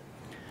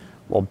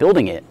 While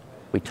building it,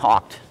 we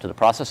talked to the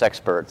process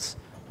experts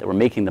that were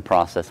making the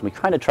process, and we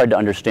kind of tried to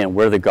understand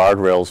where the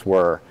guardrails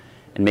were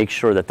and make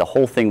sure that the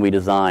whole thing we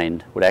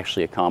designed would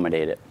actually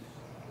accommodate it.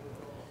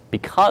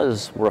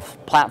 Because we're a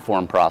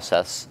platform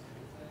process,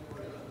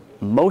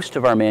 most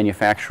of our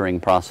manufacturing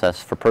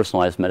process for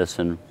personalized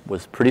medicine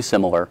was pretty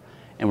similar,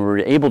 and we were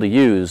able to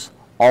use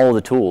all of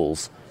the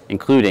tools,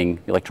 including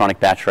the electronic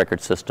batch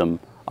record system,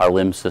 our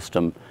LIMS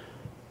system,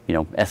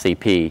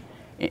 SAP,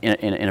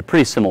 in a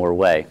pretty similar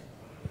way.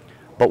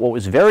 But what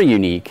was very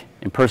unique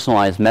in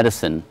personalized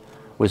medicine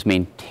was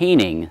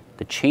maintaining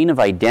the chain of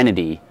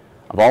identity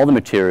of all the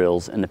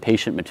materials and the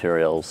patient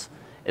materials,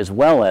 as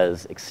well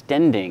as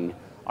extending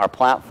our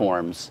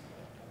platforms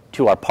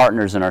to our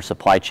partners in our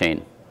supply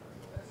chain.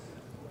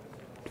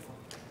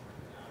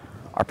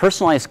 Our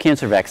personalized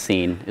cancer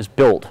vaccine is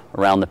built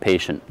around the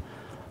patient.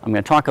 I'm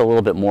going to talk a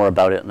little bit more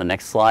about it in the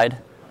next slide,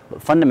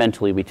 but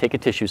fundamentally we take a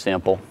tissue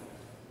sample,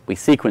 we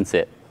sequence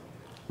it,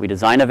 we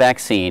design a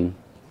vaccine,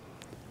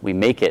 we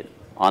make it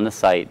on the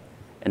site,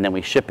 and then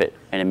we ship it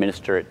and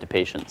administer it to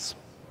patients.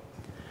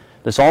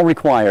 This all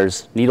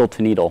requires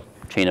needle-to-needle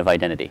chain of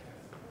identity.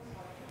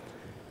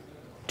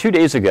 2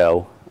 days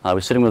ago, I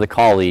was sitting with a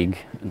colleague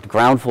on the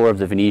ground floor of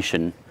the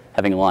Venetian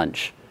having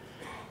lunch.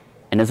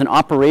 And as an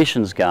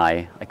operations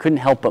guy, I couldn't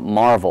help but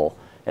marvel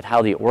at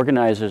how the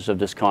organizers of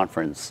this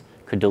conference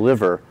could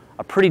deliver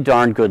a pretty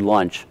darn good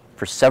lunch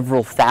for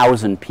several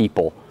thousand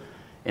people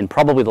in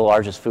probably the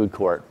largest food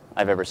court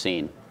I've ever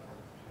seen.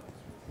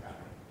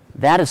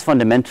 That is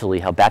fundamentally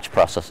how batch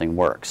processing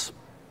works.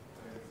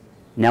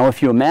 Now,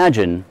 if you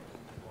imagine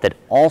that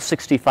all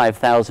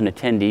 65,000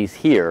 attendees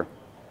here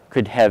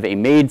could have a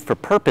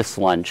made-for-purpose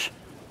lunch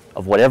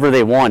of whatever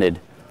they wanted,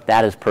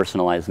 that is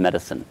personalized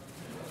medicine.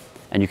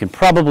 And you can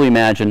probably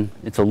imagine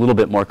it's a little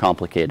bit more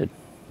complicated.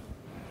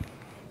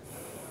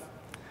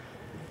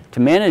 To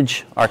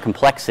manage our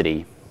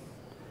complexity,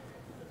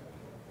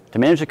 to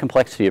manage the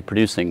complexity of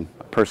producing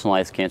a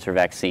personalized cancer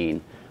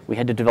vaccine, we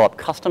had to develop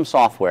custom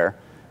software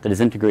that is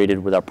integrated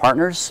with our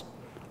partners,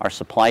 our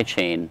supply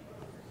chain,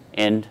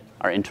 and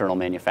our internal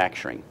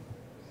manufacturing.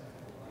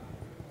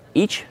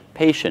 Each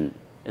patient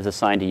is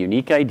assigned a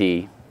unique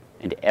ID,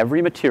 and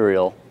every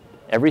material,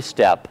 every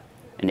step,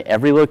 and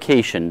every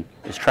location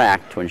is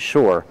tracked to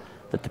ensure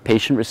that the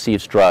patient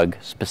receives drug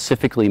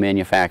specifically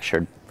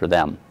manufactured for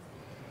them.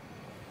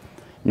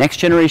 Next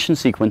generation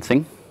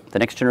sequencing, the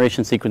next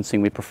generation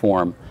sequencing we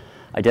perform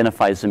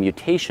identifies the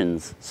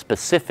mutations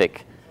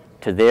specific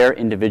to their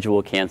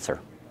individual cancer.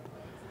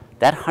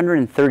 That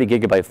 130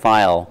 gigabyte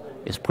file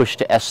is pushed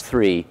to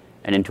S3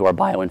 and into our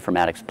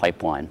bioinformatics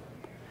pipeline.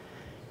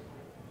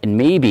 And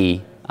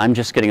maybe I'm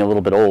just getting a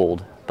little bit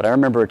old, but I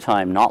remember a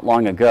time not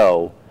long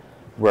ago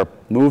where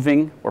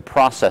moving or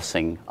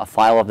processing a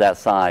file of that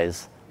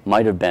size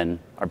might have been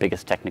our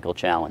biggest technical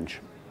challenge.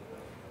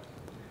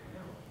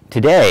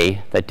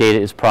 Today, that data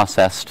is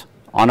processed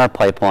on our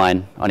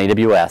pipeline on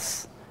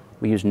AWS.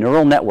 We use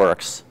neural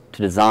networks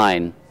to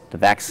design the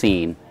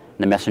vaccine and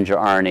the messenger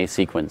RNA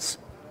sequence.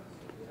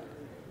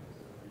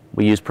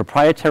 We use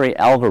proprietary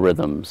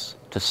algorithms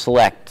to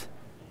select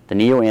the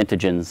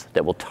neoantigens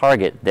that will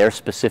target their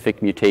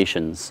specific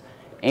mutations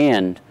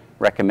and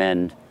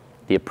recommend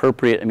the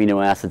appropriate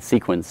amino acid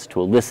sequence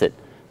to elicit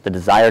the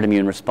desired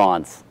immune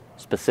response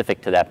specific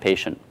to that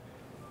patient.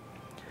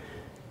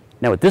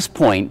 Now, at this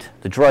point,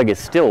 the drug is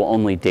still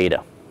only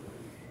data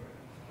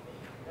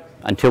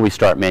until we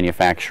start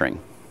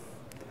manufacturing.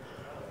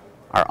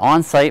 Our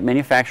on-site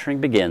manufacturing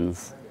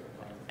begins,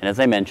 and as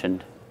I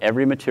mentioned,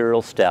 every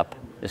material step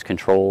is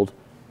controlled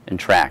and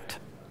tracked.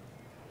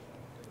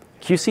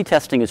 QC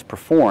testing is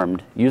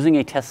performed using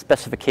a test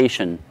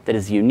specification that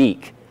is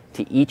unique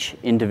to each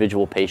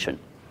individual patient.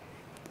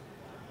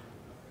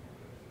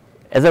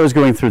 As I was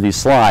going through these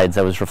slides,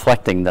 I was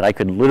reflecting that I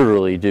could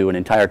literally do an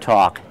entire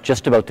talk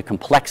just about the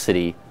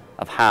complexity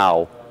of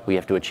how we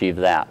have to achieve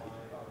that.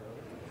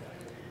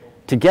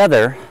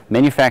 Together,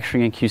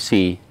 manufacturing and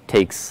QC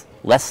takes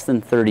less than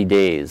 30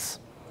 days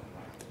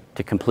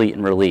to complete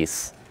and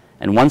release.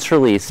 And once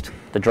released,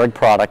 the drug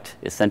product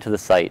is sent to the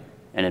site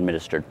and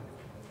administered.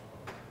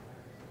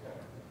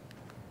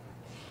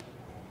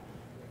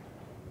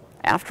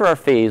 After our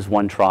phase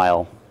 1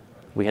 trial,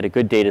 we had a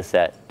good data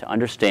set to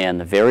understand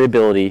the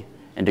variability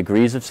and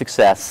degrees of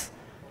success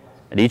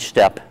at each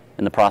step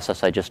in the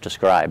process I just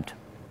described.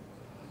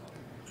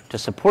 To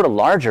support a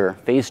larger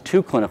phase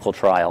 2 clinical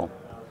trial,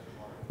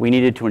 we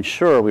needed to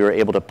ensure we were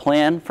able to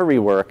plan for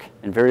rework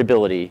and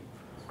variability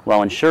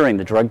while ensuring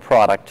the drug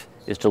product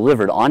is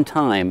delivered on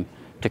time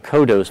to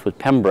co-dose with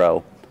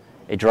Pembro,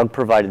 a drug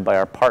provided by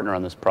our partner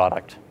on this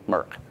product,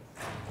 Merck.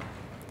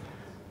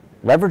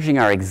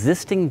 Leveraging our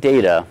existing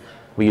data,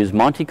 we use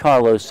Monte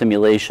Carlo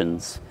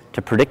simulations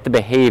to predict the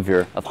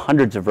behavior of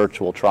hundreds of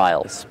virtual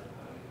trials.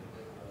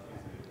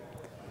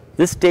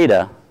 This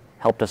data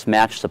helped us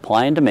match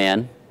supply and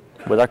demand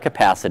with our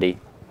capacity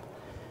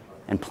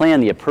and plan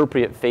the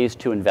appropriate phase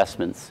 2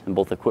 investments in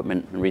both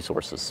equipment and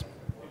resources.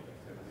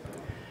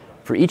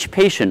 For each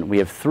patient, we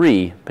have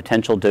 3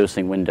 potential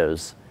dosing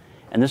windows,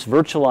 and this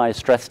virtualized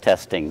stress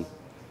testing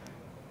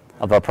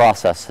of our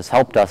process has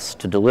helped us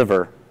to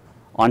deliver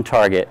on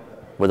target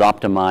with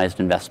optimized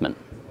investment.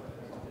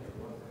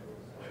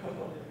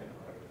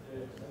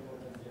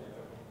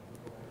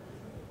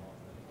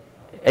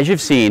 As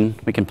you've seen,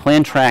 we can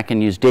plan, track,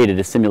 and use data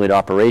to simulate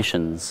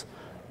operations,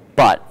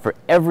 but for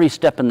every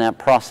step in that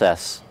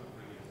process,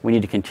 we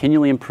need to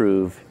continually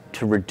improve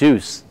to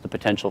reduce the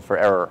potential for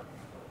error.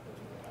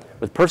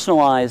 With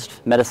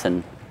personalized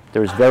medicine,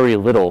 there is very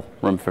little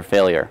room for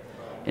failure.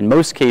 In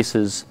most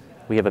cases,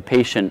 we have a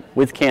patient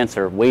with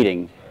cancer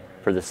waiting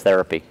for this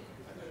therapy.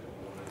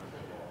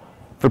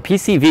 For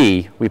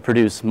PCV,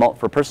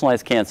 for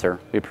personalized cancer,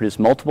 we produce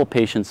multiple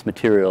patients'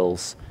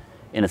 materials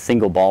in a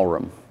single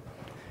ballroom.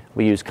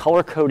 We use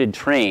color-coded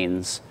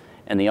trains,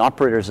 and the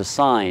operators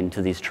assigned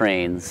to these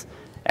trains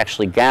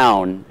actually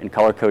gown in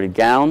color-coded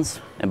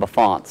gowns and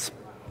bouffants.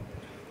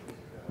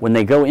 When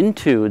they go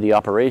into the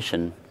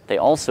operation, they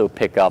also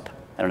pick up,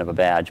 I don't have a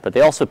badge, but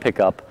they also pick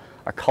up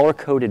a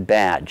color-coded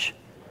badge.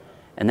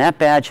 And that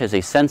badge has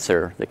a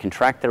sensor that can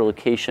track their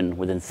location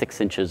within 6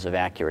 inches of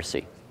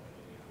accuracy.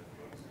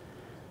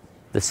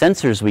 The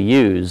sensors we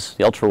use,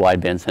 the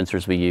ultra-wideband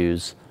sensors we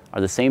use, are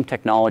the same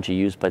technology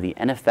used by the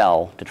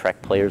NFL to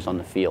track players on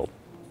the field.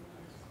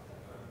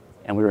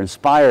 And we were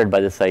inspired by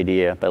this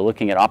idea by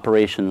looking at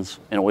operations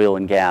in oil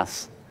and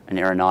gas and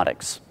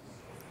aeronautics.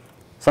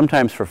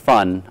 Sometimes for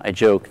fun, I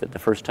joke that the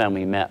first time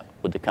we met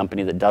with the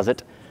company that does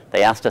it,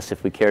 they asked us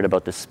if we cared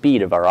about the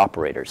speed of our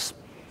operators.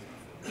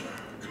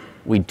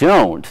 We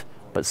don't,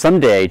 but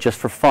someday, just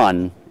for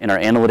fun, in our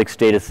analytics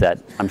data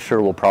set, I'm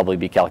sure we'll probably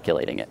be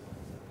calculating it.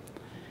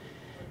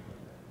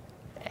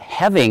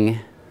 Having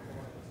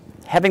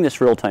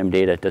this real-time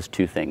data does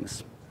 2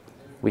 things.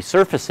 We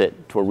surface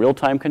it to a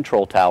real-time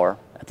control tower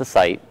at the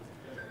site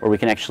where we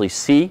can actually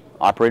see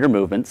operator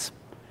movements,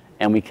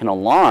 and we can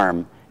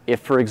alarm if,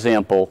 for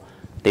example,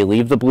 they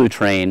leave the blue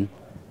train,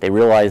 they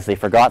realize they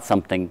forgot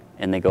something,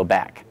 and they go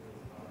back.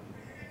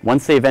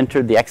 Once they've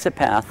entered the exit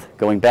path,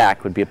 going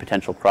back would be a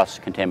potential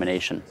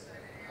cross-contamination.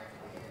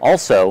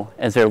 Also,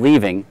 as they're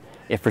leaving,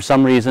 if for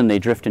some reason they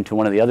drift into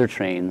one of the other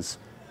trains,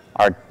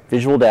 our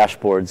visual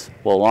dashboards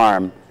will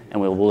alarm and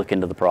we'll look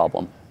into the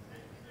problem.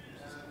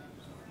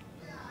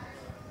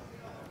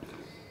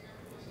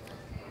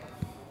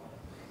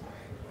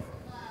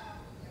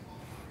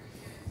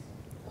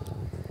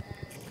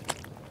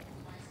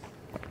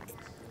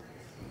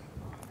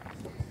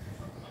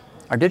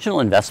 Our digital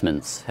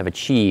investments have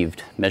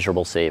achieved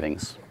measurable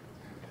savings,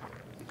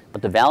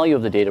 but the value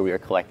of the data we are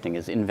collecting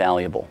is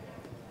invaluable,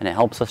 and it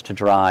helps us to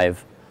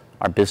drive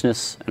our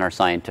business and our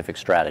scientific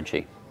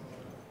strategy.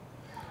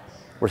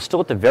 We're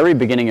still at the very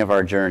beginning of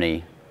our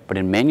journey, but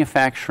in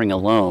manufacturing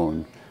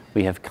alone,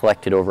 we have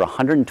collected over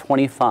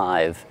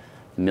 125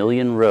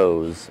 million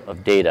rows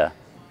of data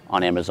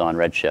on Amazon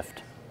Redshift.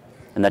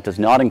 And that does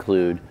not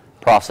include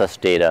process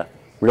data,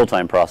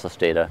 real-time process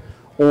data,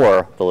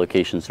 or the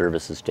location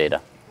services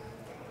data.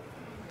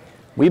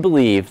 We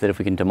believe that if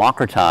we can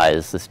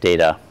democratize this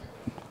data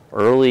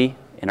early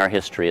in our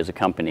history as a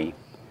company,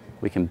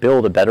 we can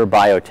build a better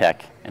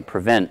biotech and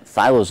prevent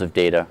silos of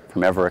data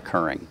from ever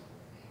occurring.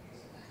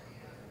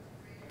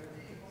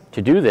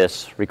 To do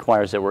this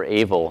requires that we're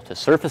able to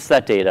surface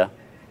that data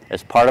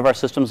as part of our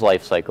system's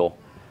lifecycle,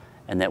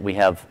 and that we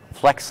have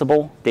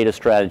flexible data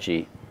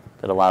strategy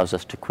that allows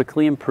us to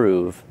quickly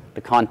improve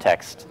the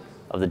context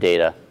of the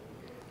data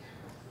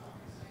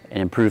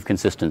and improve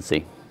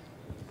consistency.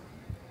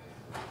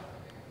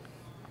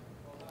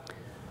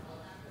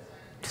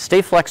 To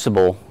stay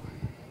flexible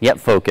yet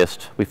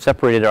focused, we've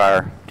separated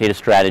our data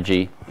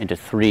strategy into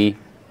 3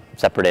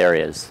 separate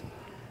areas.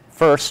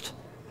 First,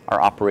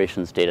 our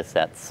operations data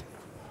sets.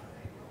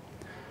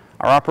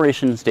 Our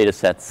operations data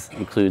sets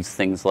includes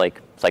things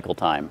like cycle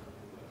time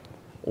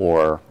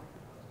or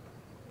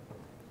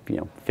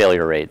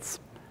failure rates.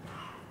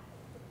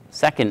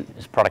 Second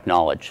is product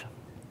knowledge.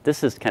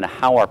 This is kind of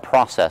how our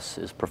process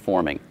is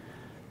performing.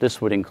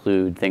 This would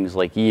include things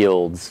like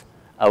yields,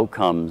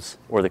 outcomes,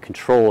 or the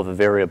control of a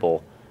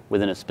variable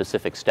within a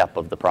specific step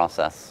of the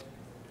process.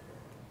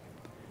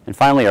 And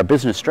finally, our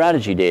business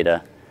strategy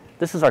data.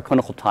 This is our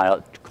clinical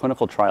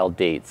trial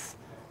dates.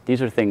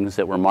 These are things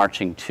that we're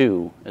marching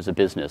to as a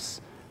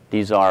business.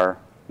 These are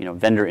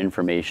vendor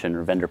information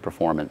or vendor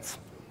performance.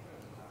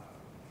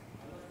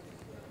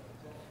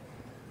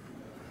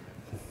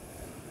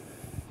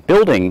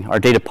 Building our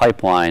data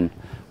pipeline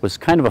was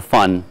kind of a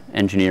fun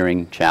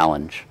engineering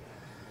challenge.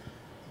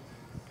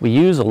 We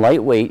use a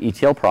lightweight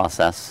ETL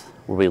process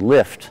where we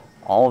lift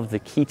all of the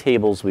key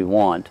tables we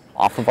want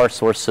off of our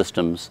source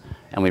systems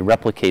and we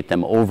replicate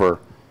them over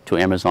to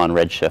Amazon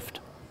Redshift.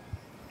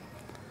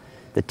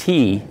 The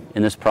T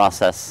in this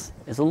process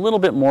is a little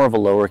bit more of a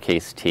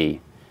lowercase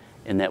t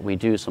in that we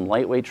do some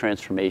lightweight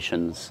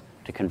transformations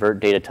to convert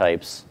data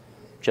types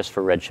just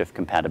for Redshift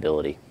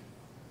compatibility.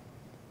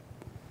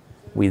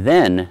 We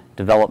then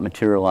develop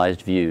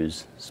materialized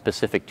views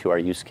specific to our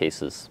use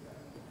cases.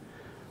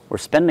 We're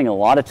spending a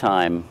lot of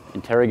time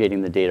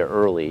interrogating the data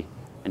early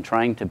and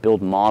trying to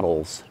build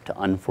models to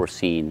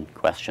unforeseen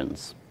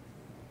questions.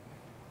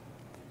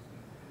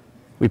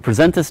 We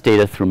present this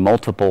data through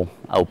multiple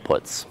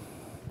outputs.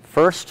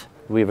 First,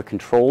 we have a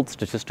controlled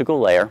statistical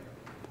layer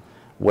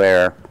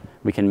where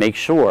we can make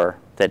sure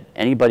that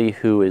anybody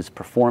who is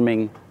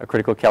performing a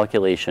critical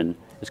calculation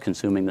is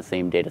consuming the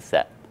same data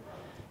set.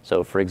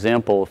 So for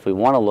example, if we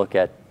want to look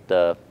at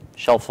the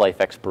shelf life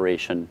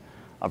expiration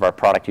of our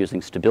product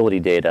using stability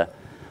data,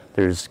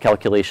 there's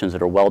calculations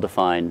that are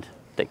well-defined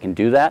that can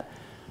do that.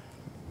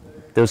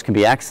 Those can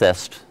be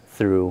accessed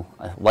through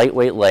a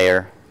lightweight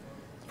layer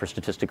for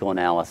statistical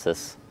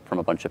analysis from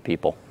a bunch of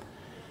people.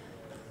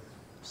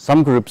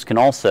 Some groups can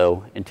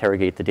also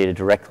interrogate the data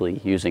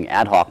directly using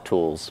ad hoc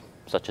tools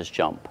such as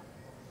JMP.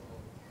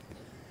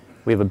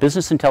 We have a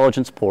business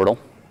intelligence portal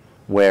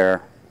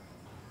where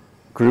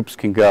groups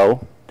can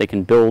go, they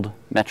can build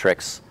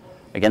metrics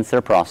against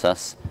their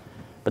process,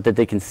 but that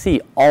they can see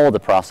all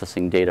the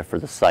processing data for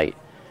the site.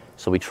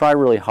 So we try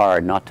really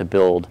hard not to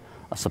build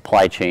a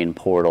supply chain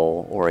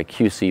portal or a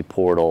QC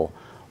portal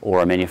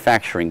or a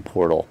manufacturing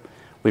portal.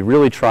 We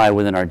really try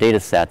within our data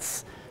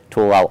sets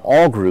to allow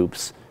all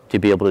groups to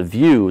be able to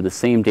view the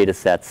same data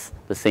sets,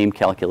 the same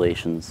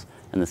calculations,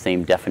 and the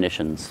same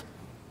definitions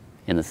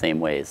in the same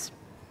ways.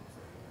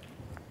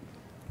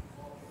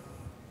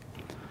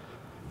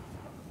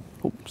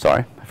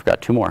 Sorry, I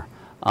forgot 2 more.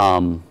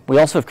 We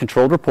also have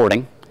controlled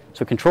reporting.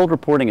 So controlled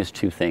reporting is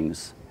 2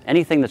 things.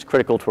 Anything that's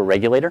critical to a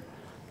regulator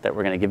that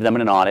we're going to give them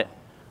in an audit,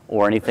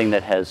 or anything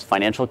that has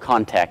financial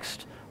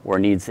context or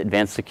needs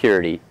advanced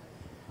security,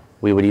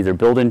 we would either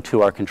build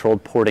into our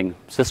controlled reporting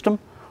system,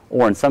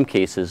 or in some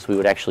cases, we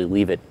would actually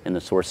leave it in the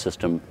source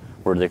system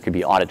where there could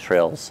be audit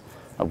trails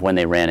of when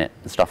they ran it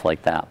and stuff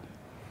like that.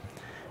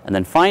 And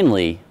then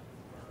finally,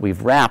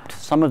 we've wrapped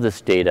some of this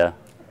data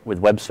with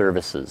web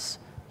services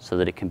so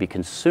that it can be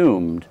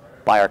consumed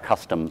by our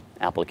custom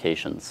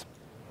applications.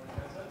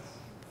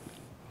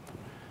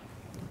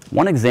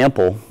 One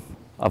example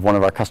of one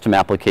of our custom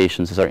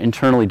applications is our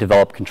internally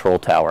developed control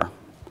tower.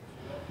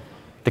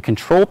 The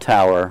control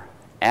tower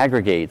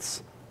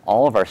aggregates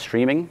all of our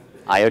streaming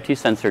IoT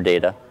sensor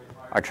data,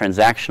 our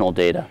transactional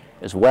data,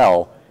 as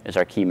well as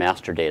our key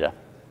master data.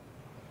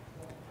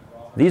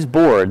 These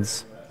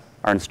boards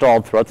are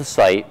installed throughout the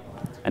site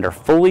and are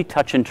fully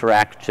touch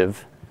interactive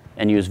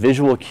and use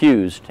visual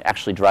cues to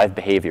actually drive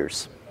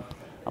behaviors.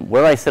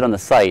 Where I sit on the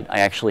site, I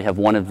actually have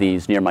one of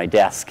these near my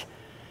desk.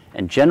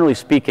 And generally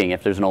speaking,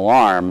 if there's an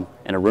alarm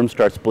and a room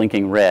starts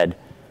blinking red,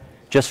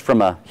 just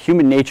from a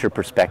human nature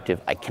perspective,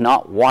 I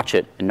cannot watch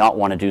it and not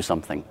want to do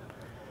something.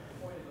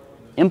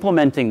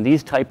 Implementing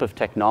these type of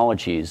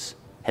technologies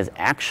has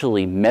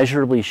actually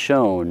measurably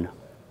shown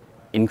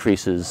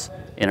increases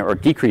or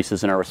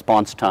decreases in our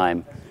response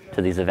time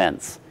to these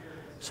events.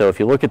 So if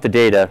you look at the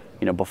data,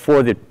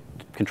 before the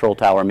control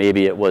tower,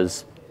 maybe it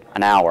was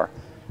an hour.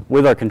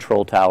 With our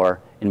control tower,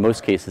 in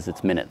most cases,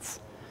 it's minutes.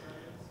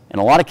 In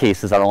a lot of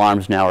cases, our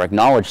alarms now are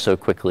acknowledged so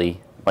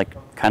quickly,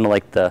 kind of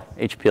like the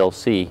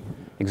HPLC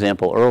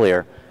example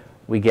earlier.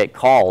 We get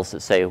calls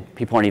that say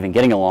people aren't even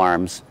getting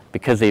alarms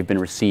because they've been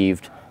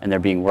received and they're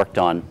being worked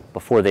on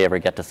before they ever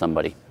get to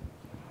somebody.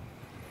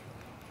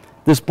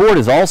 This board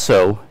is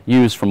also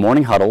used for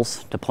morning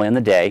huddles to plan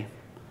the day.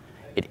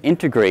 It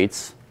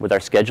integrates with our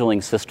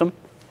scheduling system,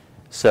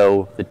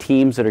 so the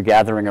teams that are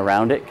gathering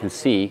around it can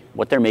see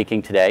what they're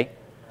making today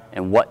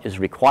and what is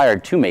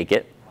required to make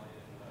it.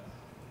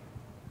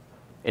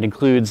 It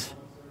includes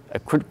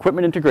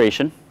equipment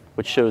integration,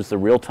 which shows the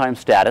real-time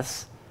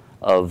status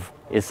of,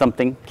 is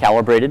something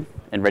calibrated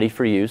and ready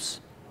for use?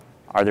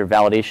 Are there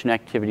validation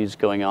activities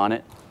going on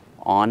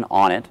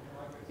it?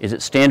 Is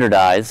it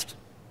standardized?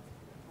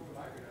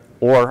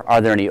 Or are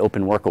there any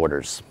open work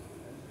orders?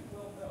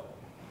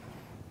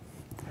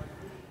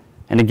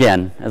 And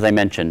again, as I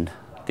mentioned,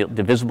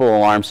 the visible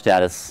alarm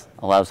status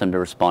allows them to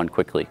respond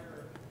quickly.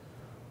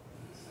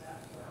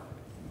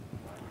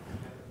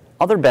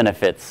 Other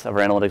benefits of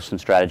our analytics and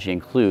strategy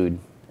include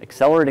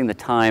accelerating the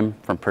time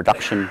from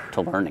production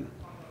to learning.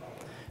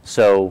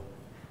 So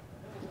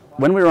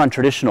when we were on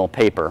traditional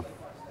paper,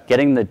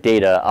 getting the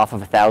data off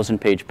of a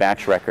 1,000-page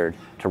batch record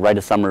to write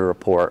a summary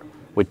report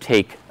would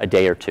take a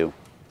day or two.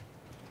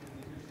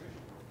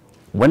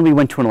 When we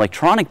went to an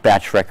electronic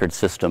batch record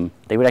system,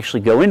 they would actually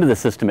go into the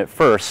system at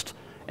first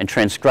and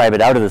transcribe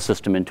it out of the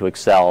system into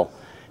Excel.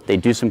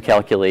 They'd do some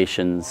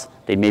calculations.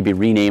 They'd maybe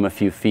rename a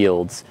few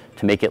fields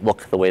to make it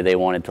look the way they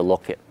wanted to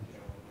look it.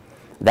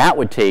 That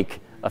would take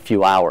a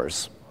few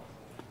hours.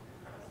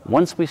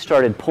 Once we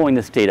started pulling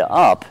this data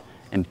up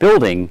and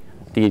building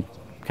the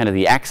kind of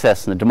the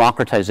access and the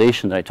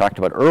democratization that I talked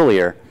about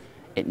earlier,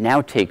 it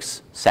now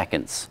takes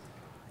seconds.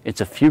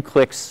 It's a few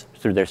clicks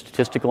through their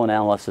statistical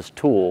analysis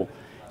tool,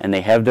 and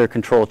they have their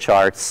control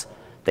charts,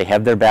 they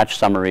have their batch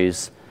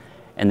summaries,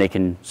 and they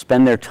can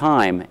spend their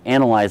time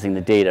analyzing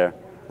the data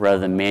rather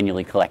than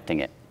manually collecting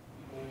it.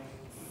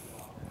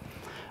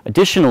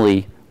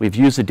 Additionally, we've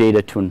used the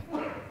data to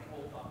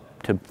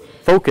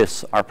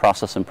focus our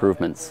process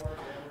improvements.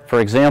 For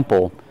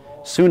example,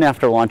 soon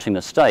after launching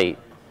the site,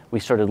 we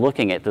started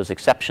looking at those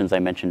exceptions I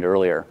mentioned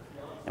earlier,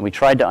 and we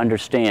tried to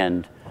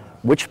understand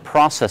which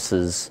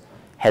processes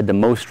had the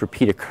most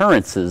repeat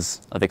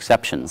occurrences of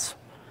exceptions.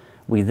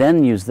 We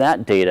then used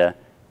that data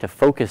to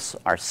focus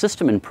our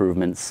system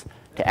improvements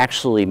to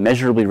actually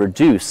measurably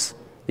reduce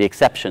the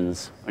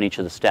exceptions on each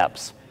of the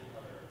steps.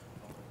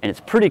 And it's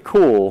pretty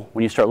cool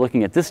when you start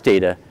looking at this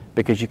data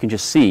because you can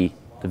just see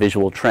the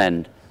visual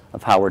trend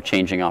of how we're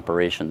changing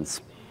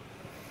operations.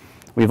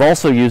 We've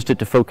also used it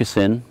to focus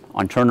in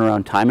on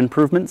turnaround time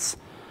improvements.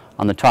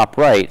 On the top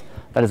right,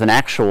 that is an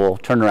actual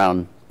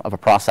turnaround of a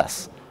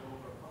process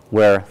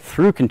where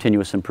through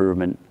continuous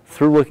improvement,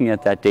 through looking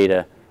at that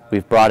data,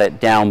 we've brought it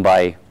down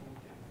by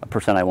a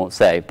percent I won't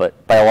say,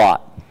 but by a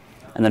lot.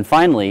 And then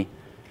finally,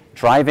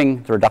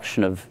 driving the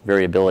reduction of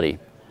variability.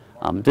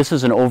 This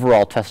is an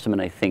overall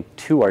testament, I think,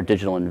 to our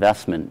digital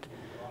investment,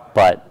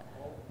 but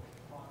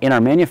in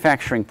our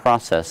manufacturing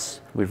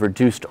process, we've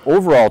reduced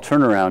overall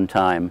turnaround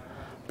time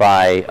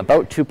by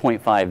about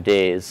 2.5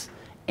 days,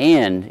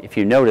 and if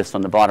you notice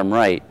on the bottom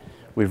right,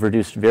 we've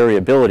reduced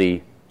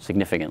variability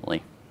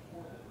significantly.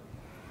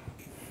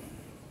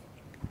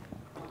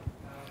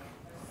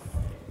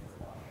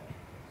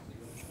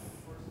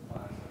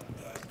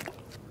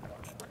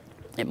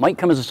 It might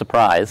come as a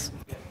surprise,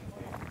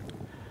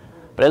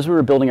 but as we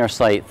were building our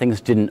site,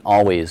 things didn't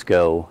always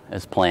go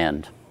as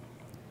planned.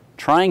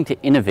 Trying to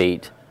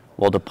innovate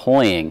while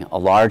deploying a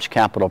large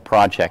capital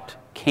project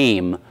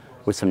came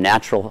with some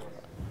natural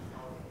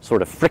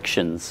sort of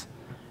frictions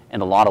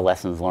and a lot of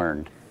lessons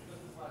learned.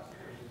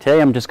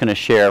 Today I'm just going to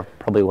share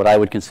probably what I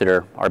would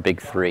consider our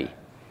big three.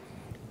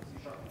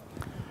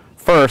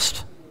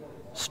 First,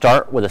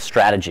 start with a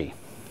strategy.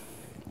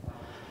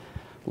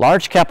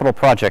 Large capital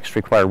projects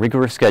require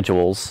rigorous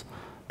schedules,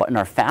 but in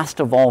our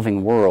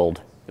fast-evolving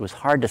world, it was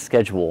hard to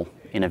schedule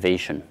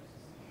innovation.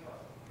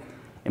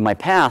 In my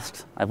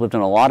past, I've lived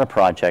on a lot of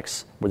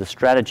projects where the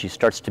strategy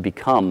starts to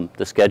become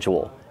the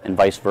schedule and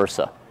vice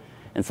versa.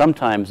 And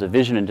sometimes the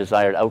vision and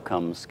desired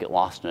outcomes get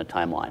lost in a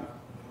timeline.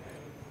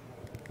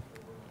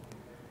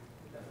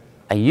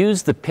 I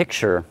use the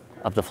picture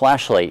of the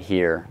flashlight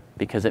here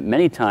because at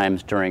many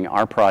times during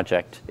our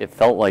project, it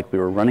felt like we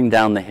were running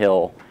down the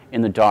hill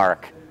in the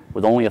dark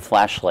with only a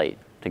flashlight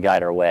to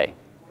guide our way.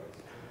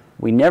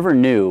 We never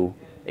knew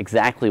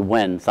exactly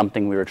when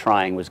something we were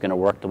trying was going to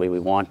work the way we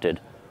wanted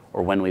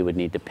or when we would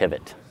need to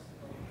pivot.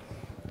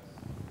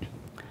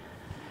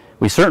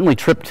 We certainly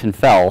tripped and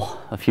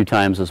fell a few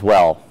times as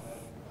well.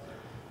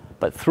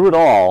 But through it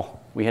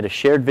all, we had a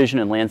shared vision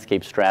and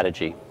landscape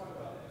strategy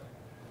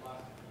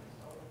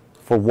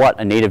for what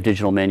a native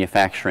digital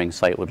manufacturing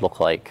site would look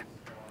like.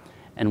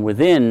 And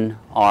within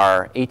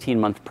our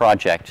 18-month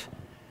project,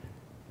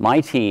 my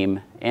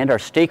team and our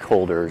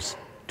stakeholders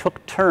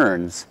took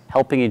turns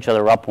helping each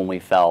other up when we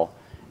fell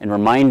and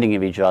reminding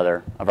of each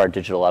other of our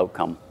digital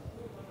outcome.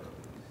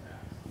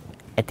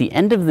 At the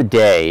end of the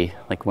day,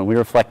 like when we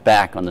reflect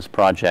back on this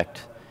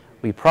project,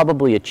 we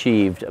probably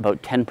achieved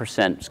about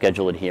 10%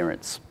 schedule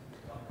adherence,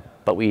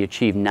 but we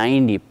achieved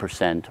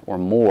 90% or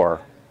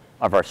more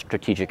of our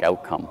strategic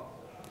outcome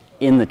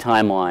in the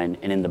timeline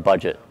and in the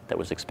budget that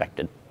was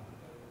expected.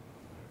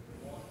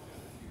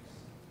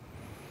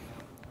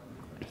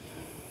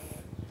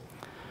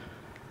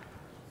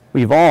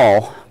 We've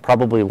all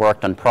probably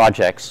worked on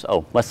projects,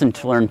 lesson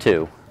to learn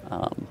too,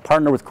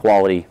 partner with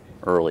quality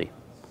early.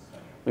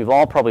 We've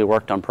all probably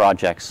worked on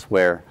projects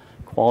where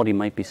quality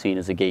might be seen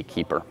as a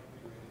gatekeeper.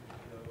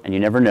 And you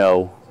never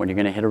know when you're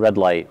going to hit a red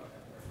light,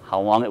 how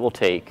long it will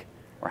take,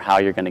 or how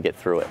you're going to get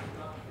through it.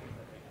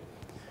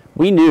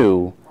 We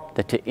knew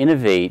that to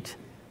innovate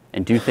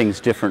and do things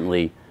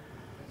differently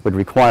would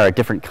require a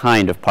different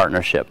kind of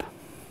partnership.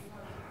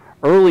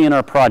 Early in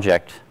our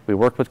project, we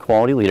worked with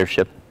quality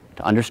leadership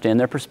to understand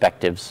their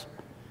perspectives.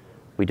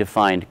 We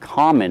defined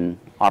common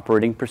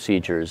operating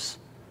procedures.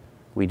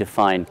 We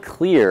defined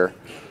clear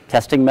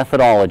testing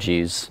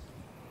methodologies.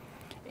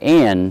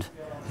 And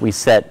we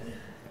set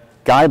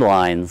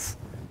guidelines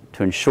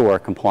to ensure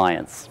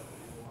compliance.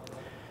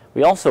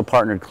 We also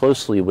partnered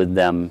closely with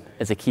them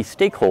as a key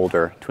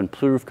stakeholder to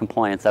improve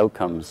compliance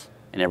outcomes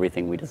in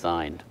everything we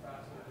designed.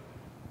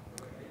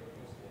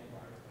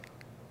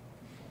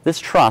 This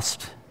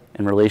trust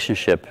and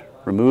relationship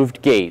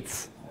removed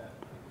gates,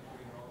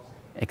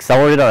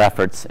 accelerated our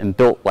efforts, and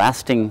built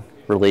lasting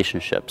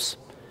relationships.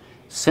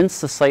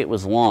 Since the site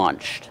was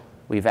launched,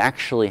 we've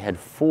actually had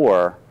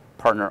 4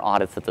 partner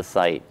audits at the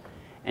site,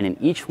 and in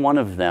each one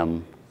of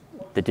them,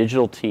 the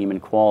digital team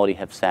and quality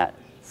have sat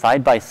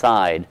side by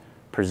side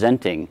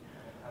presenting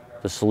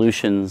the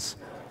solutions,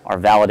 our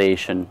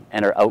validation,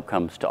 and our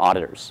outcomes to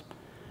auditors.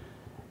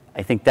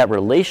 I think that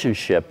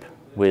relationship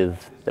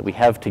that we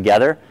have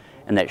together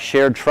and that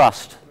shared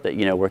trust that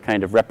we're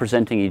kind of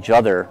representing each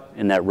other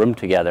in that room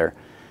together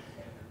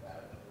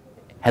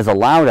has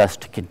allowed us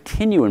to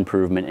continue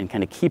improvement and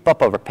kind of keep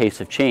up our pace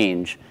of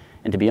change.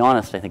 And to be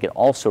honest, I think it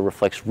also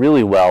reflects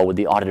really well with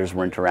the auditors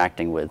we're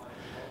interacting with,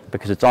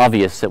 because it's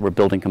obvious that we're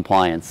building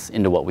compliance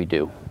into what we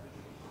do.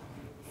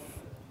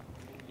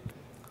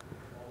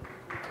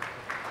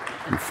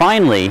 And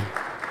finally,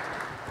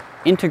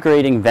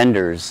 integrating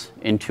vendors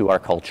into our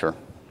culture.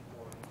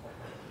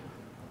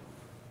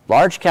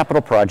 Large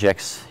capital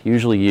projects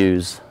usually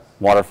use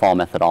waterfall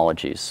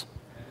methodologies,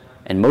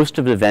 and most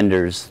of the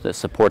vendors that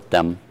support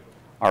them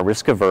are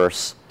risk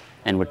averse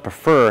and would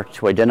prefer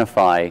to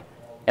identify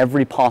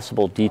every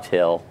possible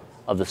detail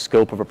of the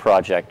scope of a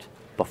project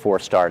before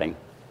starting.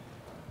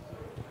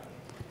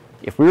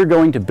 If we were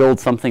going to build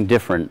something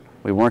different,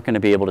 we weren't going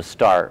to be able to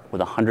start with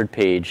a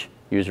 100-page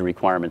user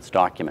requirements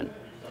document.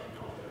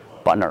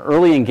 But in our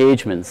early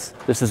engagements,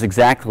 this is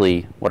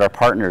exactly what our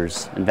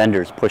partners and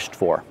vendors pushed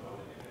for.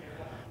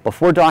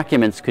 Before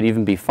documents could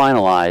even be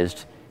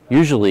finalized,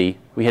 usually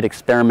we had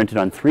experimented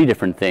on 3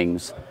 different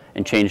things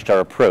and changed our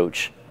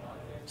approach,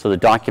 so the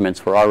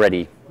documents were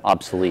already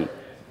obsolete.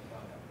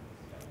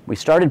 We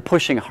started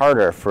pushing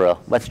harder for a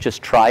let's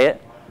just try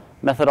it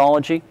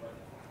methodology,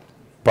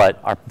 but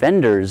our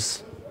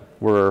vendors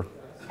were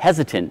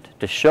hesitant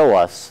to show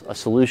us a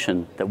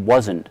solution that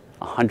wasn't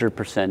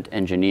 100%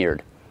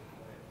 engineered.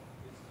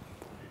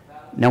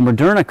 Now, in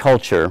Moderna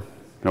culture,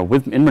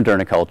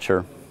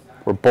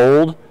 we're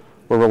bold,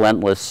 we're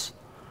relentless,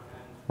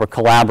 we're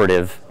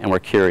collaborative, and we're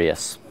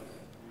curious.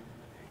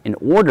 In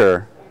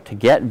order to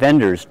get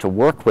vendors to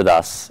work with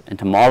us and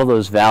to model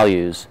those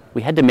values,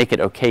 we had to make it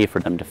okay for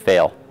them to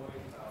fail.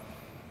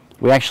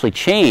 We actually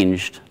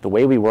changed the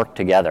way we work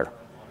together.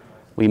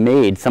 We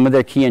made some of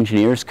their key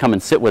engineers come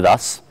and sit with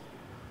us.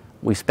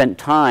 We spent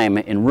time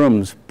in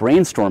rooms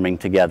brainstorming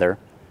together,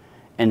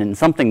 and in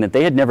something that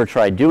they had never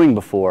tried doing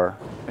before,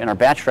 in our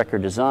batch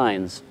record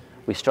designs,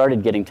 we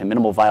started getting to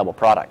minimal viable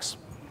products,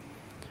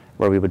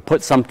 where we would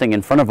put something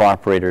in front of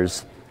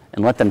operators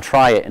and let them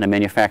try it in a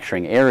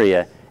manufacturing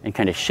area and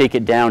kind of shake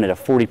it down at a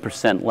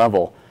 40%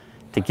 level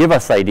to give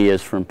us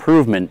ideas for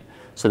improvement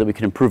so that we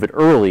could improve it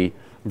early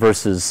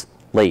versus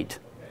late.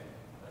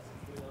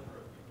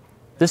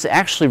 This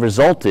actually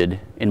resulted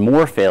in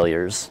more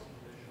failures,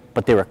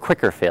 but they were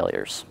quicker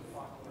failures.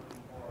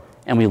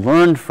 And we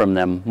learned from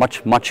them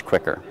much, much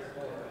quicker.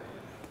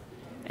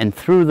 And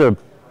through the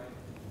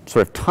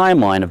sort of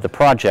timeline of the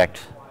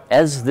project,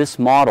 as this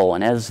model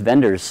and as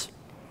vendors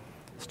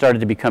started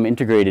to become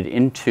integrated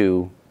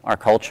into our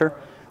culture,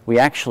 we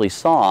actually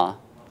saw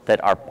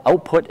that our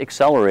output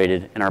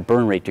accelerated and our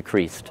burn rate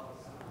decreased.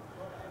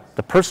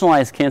 The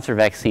personalized cancer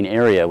vaccine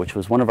area, which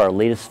was one of our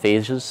latest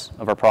phases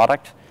of our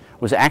product,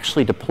 was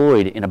actually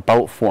deployed in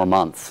about 4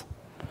 months.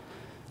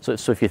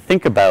 So if you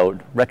think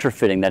about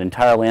retrofitting that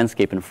entire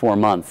landscape in 4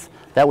 months,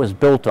 that was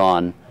built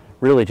on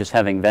really just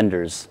having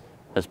vendors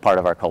as part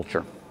of our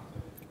culture.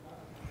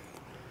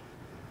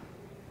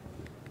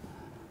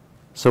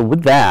 So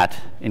with that,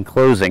 in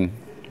closing,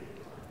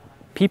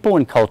 people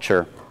and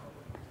culture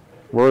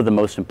were the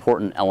most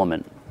important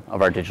element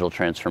of our digital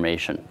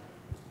transformation.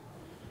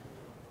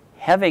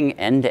 Having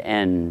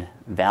end-to-end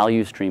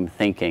value stream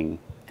thinking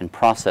and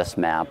process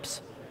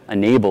maps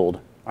enabled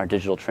our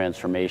digital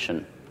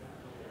transformation.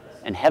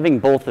 And having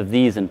both of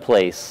these in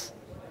place,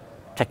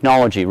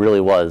 technology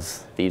really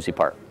was the easy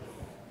part.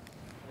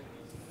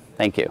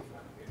 Thank you.